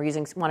ways and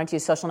wanted to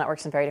use social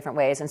networks in very different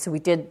ways. And so we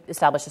did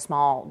establish a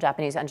small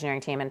Japanese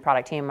engineering team and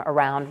product team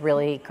around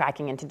really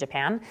cracking into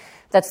Japan.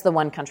 That's the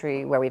one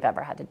country where we've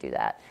ever had to do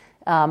that.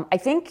 I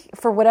think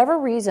for whatever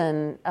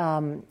reason,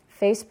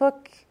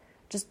 Facebook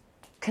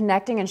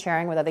connecting and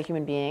sharing with other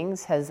human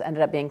beings has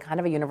ended up being kind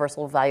of a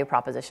universal value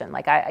proposition.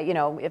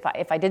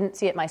 If I didn't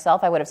see it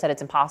myself, I would have said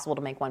it's impossible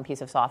to make one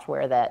piece of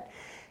software that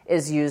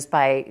is used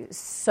by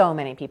so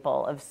many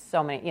people of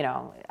so many,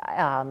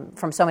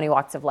 from so many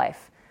walks of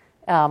life.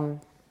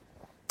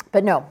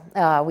 But no,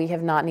 we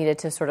have not needed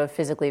to sort of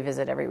physically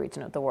visit every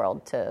region of the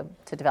world to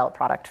develop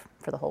product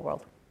for the whole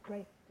world.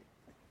 Great.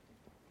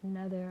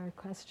 Another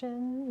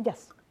question?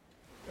 Yes.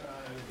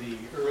 The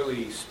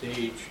early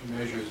stage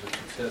measures of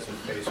success of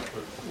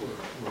Facebook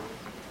were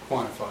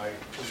quantified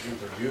as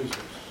number of users.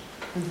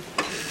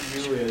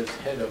 You as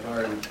head of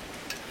R&D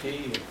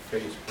at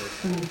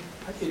Facebook,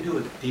 how do you do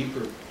a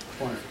deeper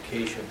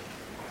quantification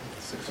of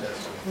the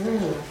success of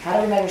Facebook? How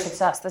do we measure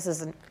success? This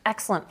is an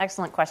excellent,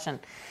 excellent question.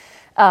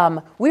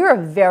 We were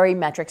a very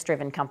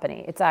metrics-driven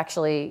company. It's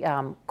actually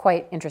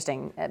quite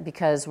interesting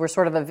because we're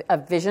sort of a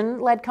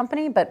vision-led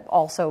company, but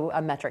also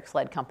a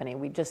metrics-led company.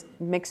 We just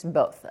mixed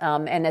both.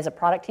 And as a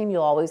product team,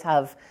 you'll always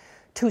have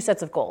two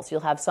sets of goals.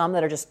 You'll have some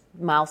that are just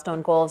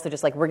milestone goals. They're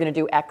just like, we're going to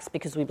do X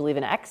because we believe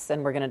in X,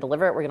 and we're going to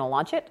deliver it, we're going to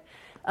launch it.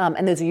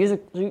 And those are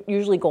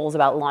usually goals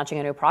about launching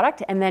a new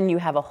product. And then you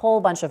have a whole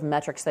bunch of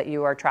metrics that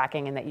you are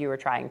tracking and that you are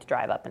trying to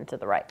drive up and to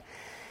the right.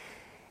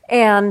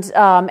 And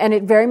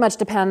it very much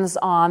depends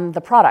on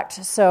the product.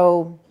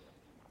 So,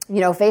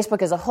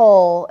 Facebook as a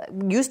whole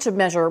used to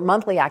measure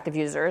monthly active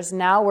users.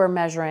 Now we're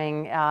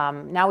measuring,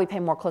 now we pay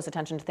more close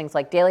attention to things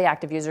like daily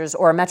active users,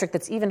 or a metric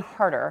that's even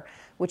harder,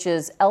 which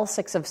is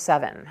L6 of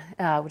 7,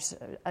 which is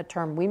a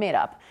term we made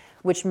up,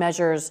 which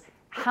measures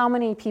how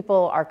many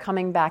people are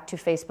coming back to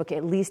Facebook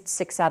at least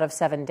 6 out of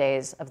 7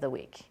 days of the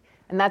week.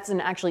 And that's an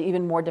actually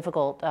even more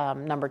difficult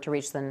number to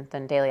reach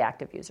than daily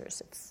active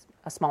users. It's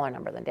a smaller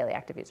number than daily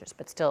active users,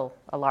 but still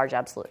a large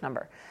absolute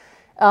number.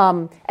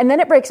 And then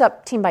it breaks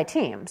up team by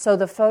team. So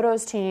the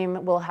photos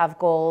team will have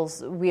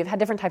goals. We've had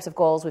different types of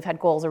goals. We've had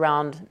goals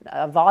around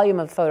volume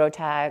of photo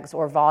tags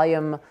or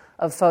volume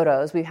of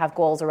photos. We have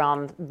goals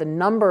around the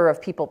number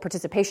of people,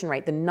 participation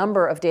rate, the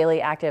number of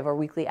daily active or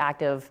weekly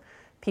active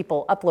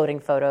people uploading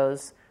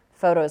photos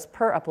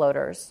per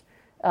uploaders.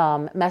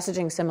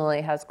 Messaging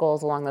similarly has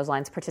goals along those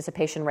lines,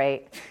 participation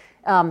rate.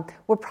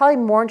 We're probably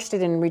more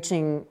interested in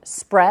reaching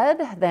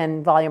spread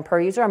than volume per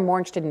user. I'm more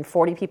interested in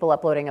 40 people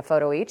uploading a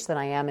photo each than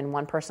I am in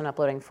one person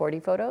uploading 40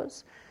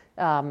 photos.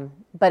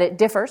 But it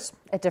differs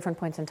at different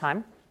points in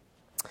time.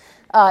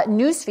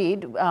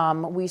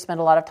 Newsfeed, we spend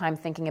a lot of time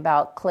thinking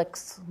about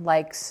clicks,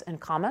 likes, and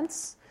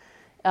comments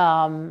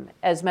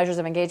as measures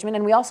of engagement.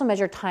 And we also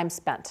measure time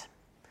spent.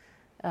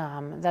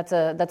 That's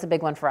a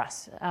big one for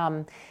us.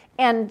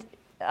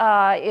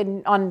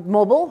 On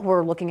mobile,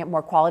 we're looking at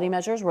more quality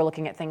measures. We're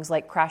looking at things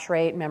like crash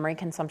rate, memory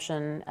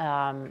consumption,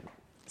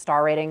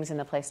 star ratings in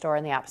the Play Store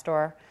and the App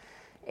Store.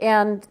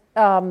 And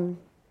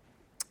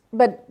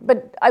but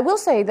I will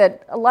say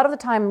that a lot of the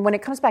time when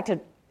it comes back to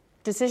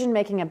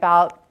decision-making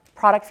about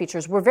product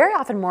features, we're very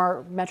often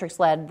more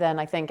metrics-led than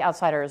I think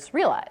outsiders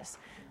realize.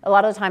 A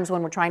lot of the times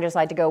when we're trying to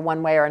decide to go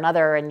one way or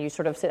another and you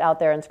sort of sit out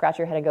there and scratch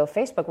your head and go,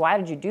 Facebook, why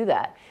did you do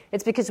that?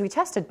 It's because we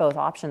tested both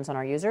options on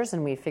our users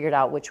and we figured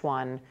out which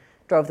one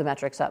drove the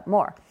metrics up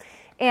more.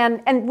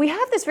 And we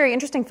have this very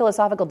interesting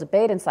philosophical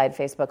debate inside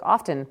Facebook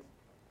often,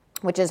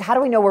 which is how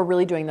do we know we're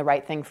really doing the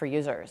right thing for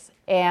users?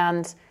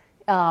 And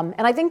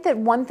I think that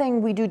one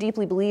thing we do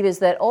deeply believe is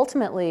that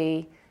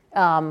ultimately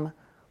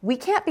we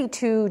can't be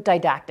too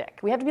didactic.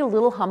 We have to be a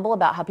little humble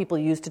about how people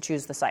use to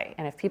choose the site.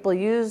 And if people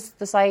use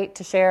the site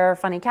to share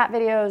funny cat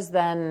videos,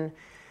 then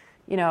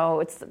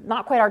it's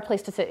not quite our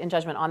place to sit in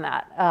judgment on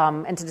that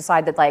and to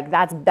decide that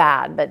that's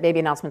bad, but baby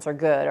announcements are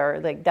good, or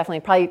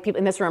definitely probably people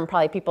in this room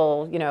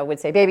people would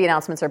say baby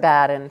announcements are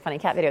bad and funny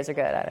cat videos are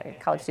good.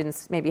 College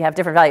students maybe have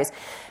different values,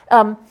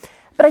 but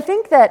I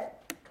think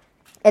that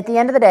at the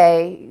end of the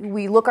day,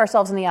 we look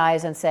ourselves in the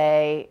eyes and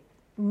say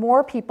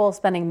more people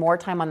spending more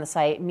time on the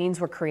site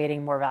means we're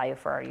creating more value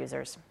for our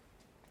users.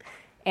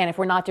 And if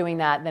we're not doing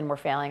that, then we're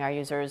failing our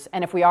users.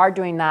 And if we are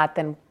doing that,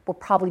 then we're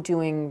probably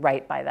doing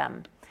right by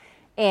them.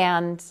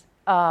 And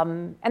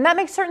that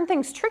makes certain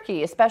things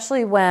tricky,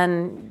 especially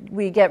when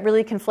we get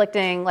really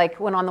conflicting, like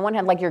when on the one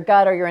hand, like your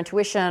gut or your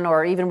intuition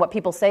or even what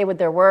people say with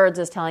their words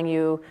is telling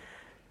you,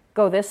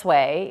 go this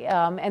way.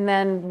 And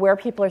then where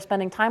people are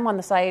spending time on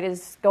the site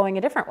is going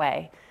a different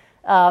way.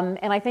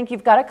 And I think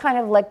you've got to kind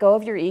of let go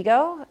of your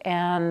ego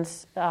and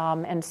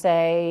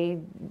say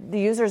the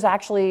users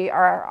actually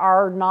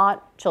are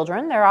not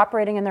children. They're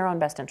operating in their own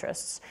best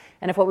interests.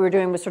 And if what we were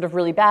doing was sort of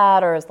really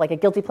bad or is like a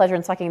guilty pleasure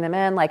in sucking them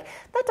in, like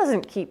that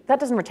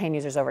doesn't retain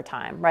users over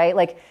time, right?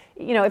 Like,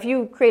 if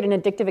you create an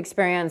addictive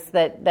experience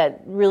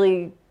that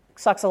really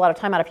sucks a lot of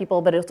time out of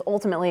people, but it's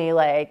ultimately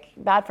like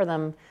bad for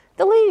them,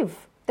 they'll leave.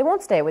 They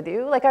won't stay with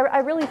you. Like I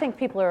really think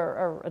people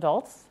are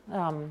adults.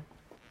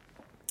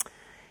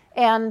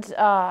 And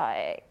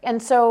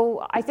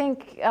so I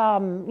think,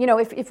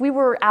 if we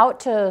were out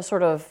to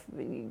sort of,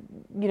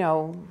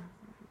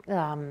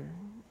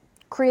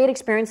 create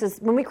experiences,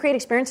 when we create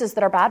experiences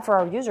that are bad for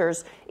our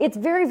users, it's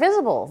very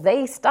visible.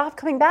 They stop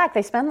coming back.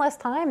 They spend less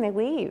time. They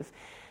leave.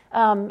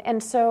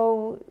 And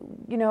so,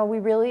 we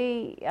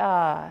really,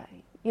 I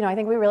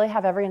think we really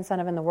have every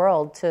incentive in the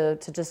world to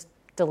just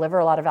deliver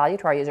a lot of value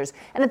to our users.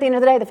 And at the end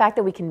of the day, the fact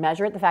that we can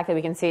measure it, the fact that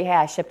we can see, hey,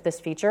 I shipped this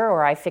feature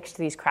or I fixed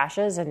these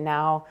crashes and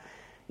now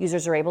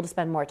users are able to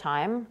spend more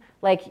time.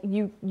 Like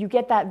you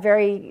get that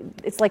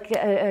it's like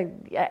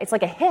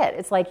a hit.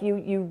 It's like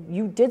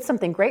you did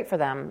something great for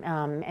them,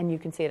 and you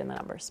can see it in the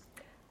numbers.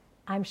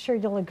 I'm sure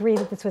you'll agree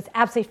that this was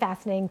absolutely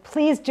fascinating.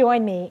 Please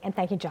join me in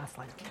thanking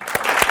Jocelyn.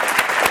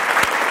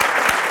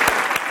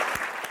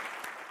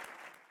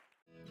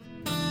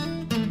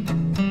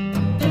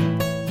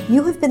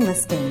 You have been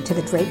listening to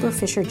the Draper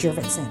Fisher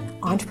Jurvetson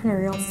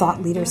Entrepreneurial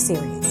Thought Leader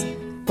Series,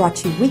 brought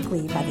to you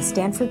weekly by the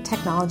Stanford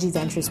Technology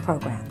Ventures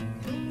Program.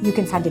 You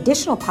can find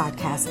additional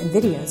podcasts and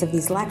videos of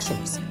these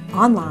lectures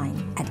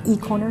online at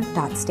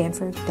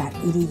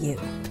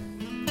ecorner.stanford.edu.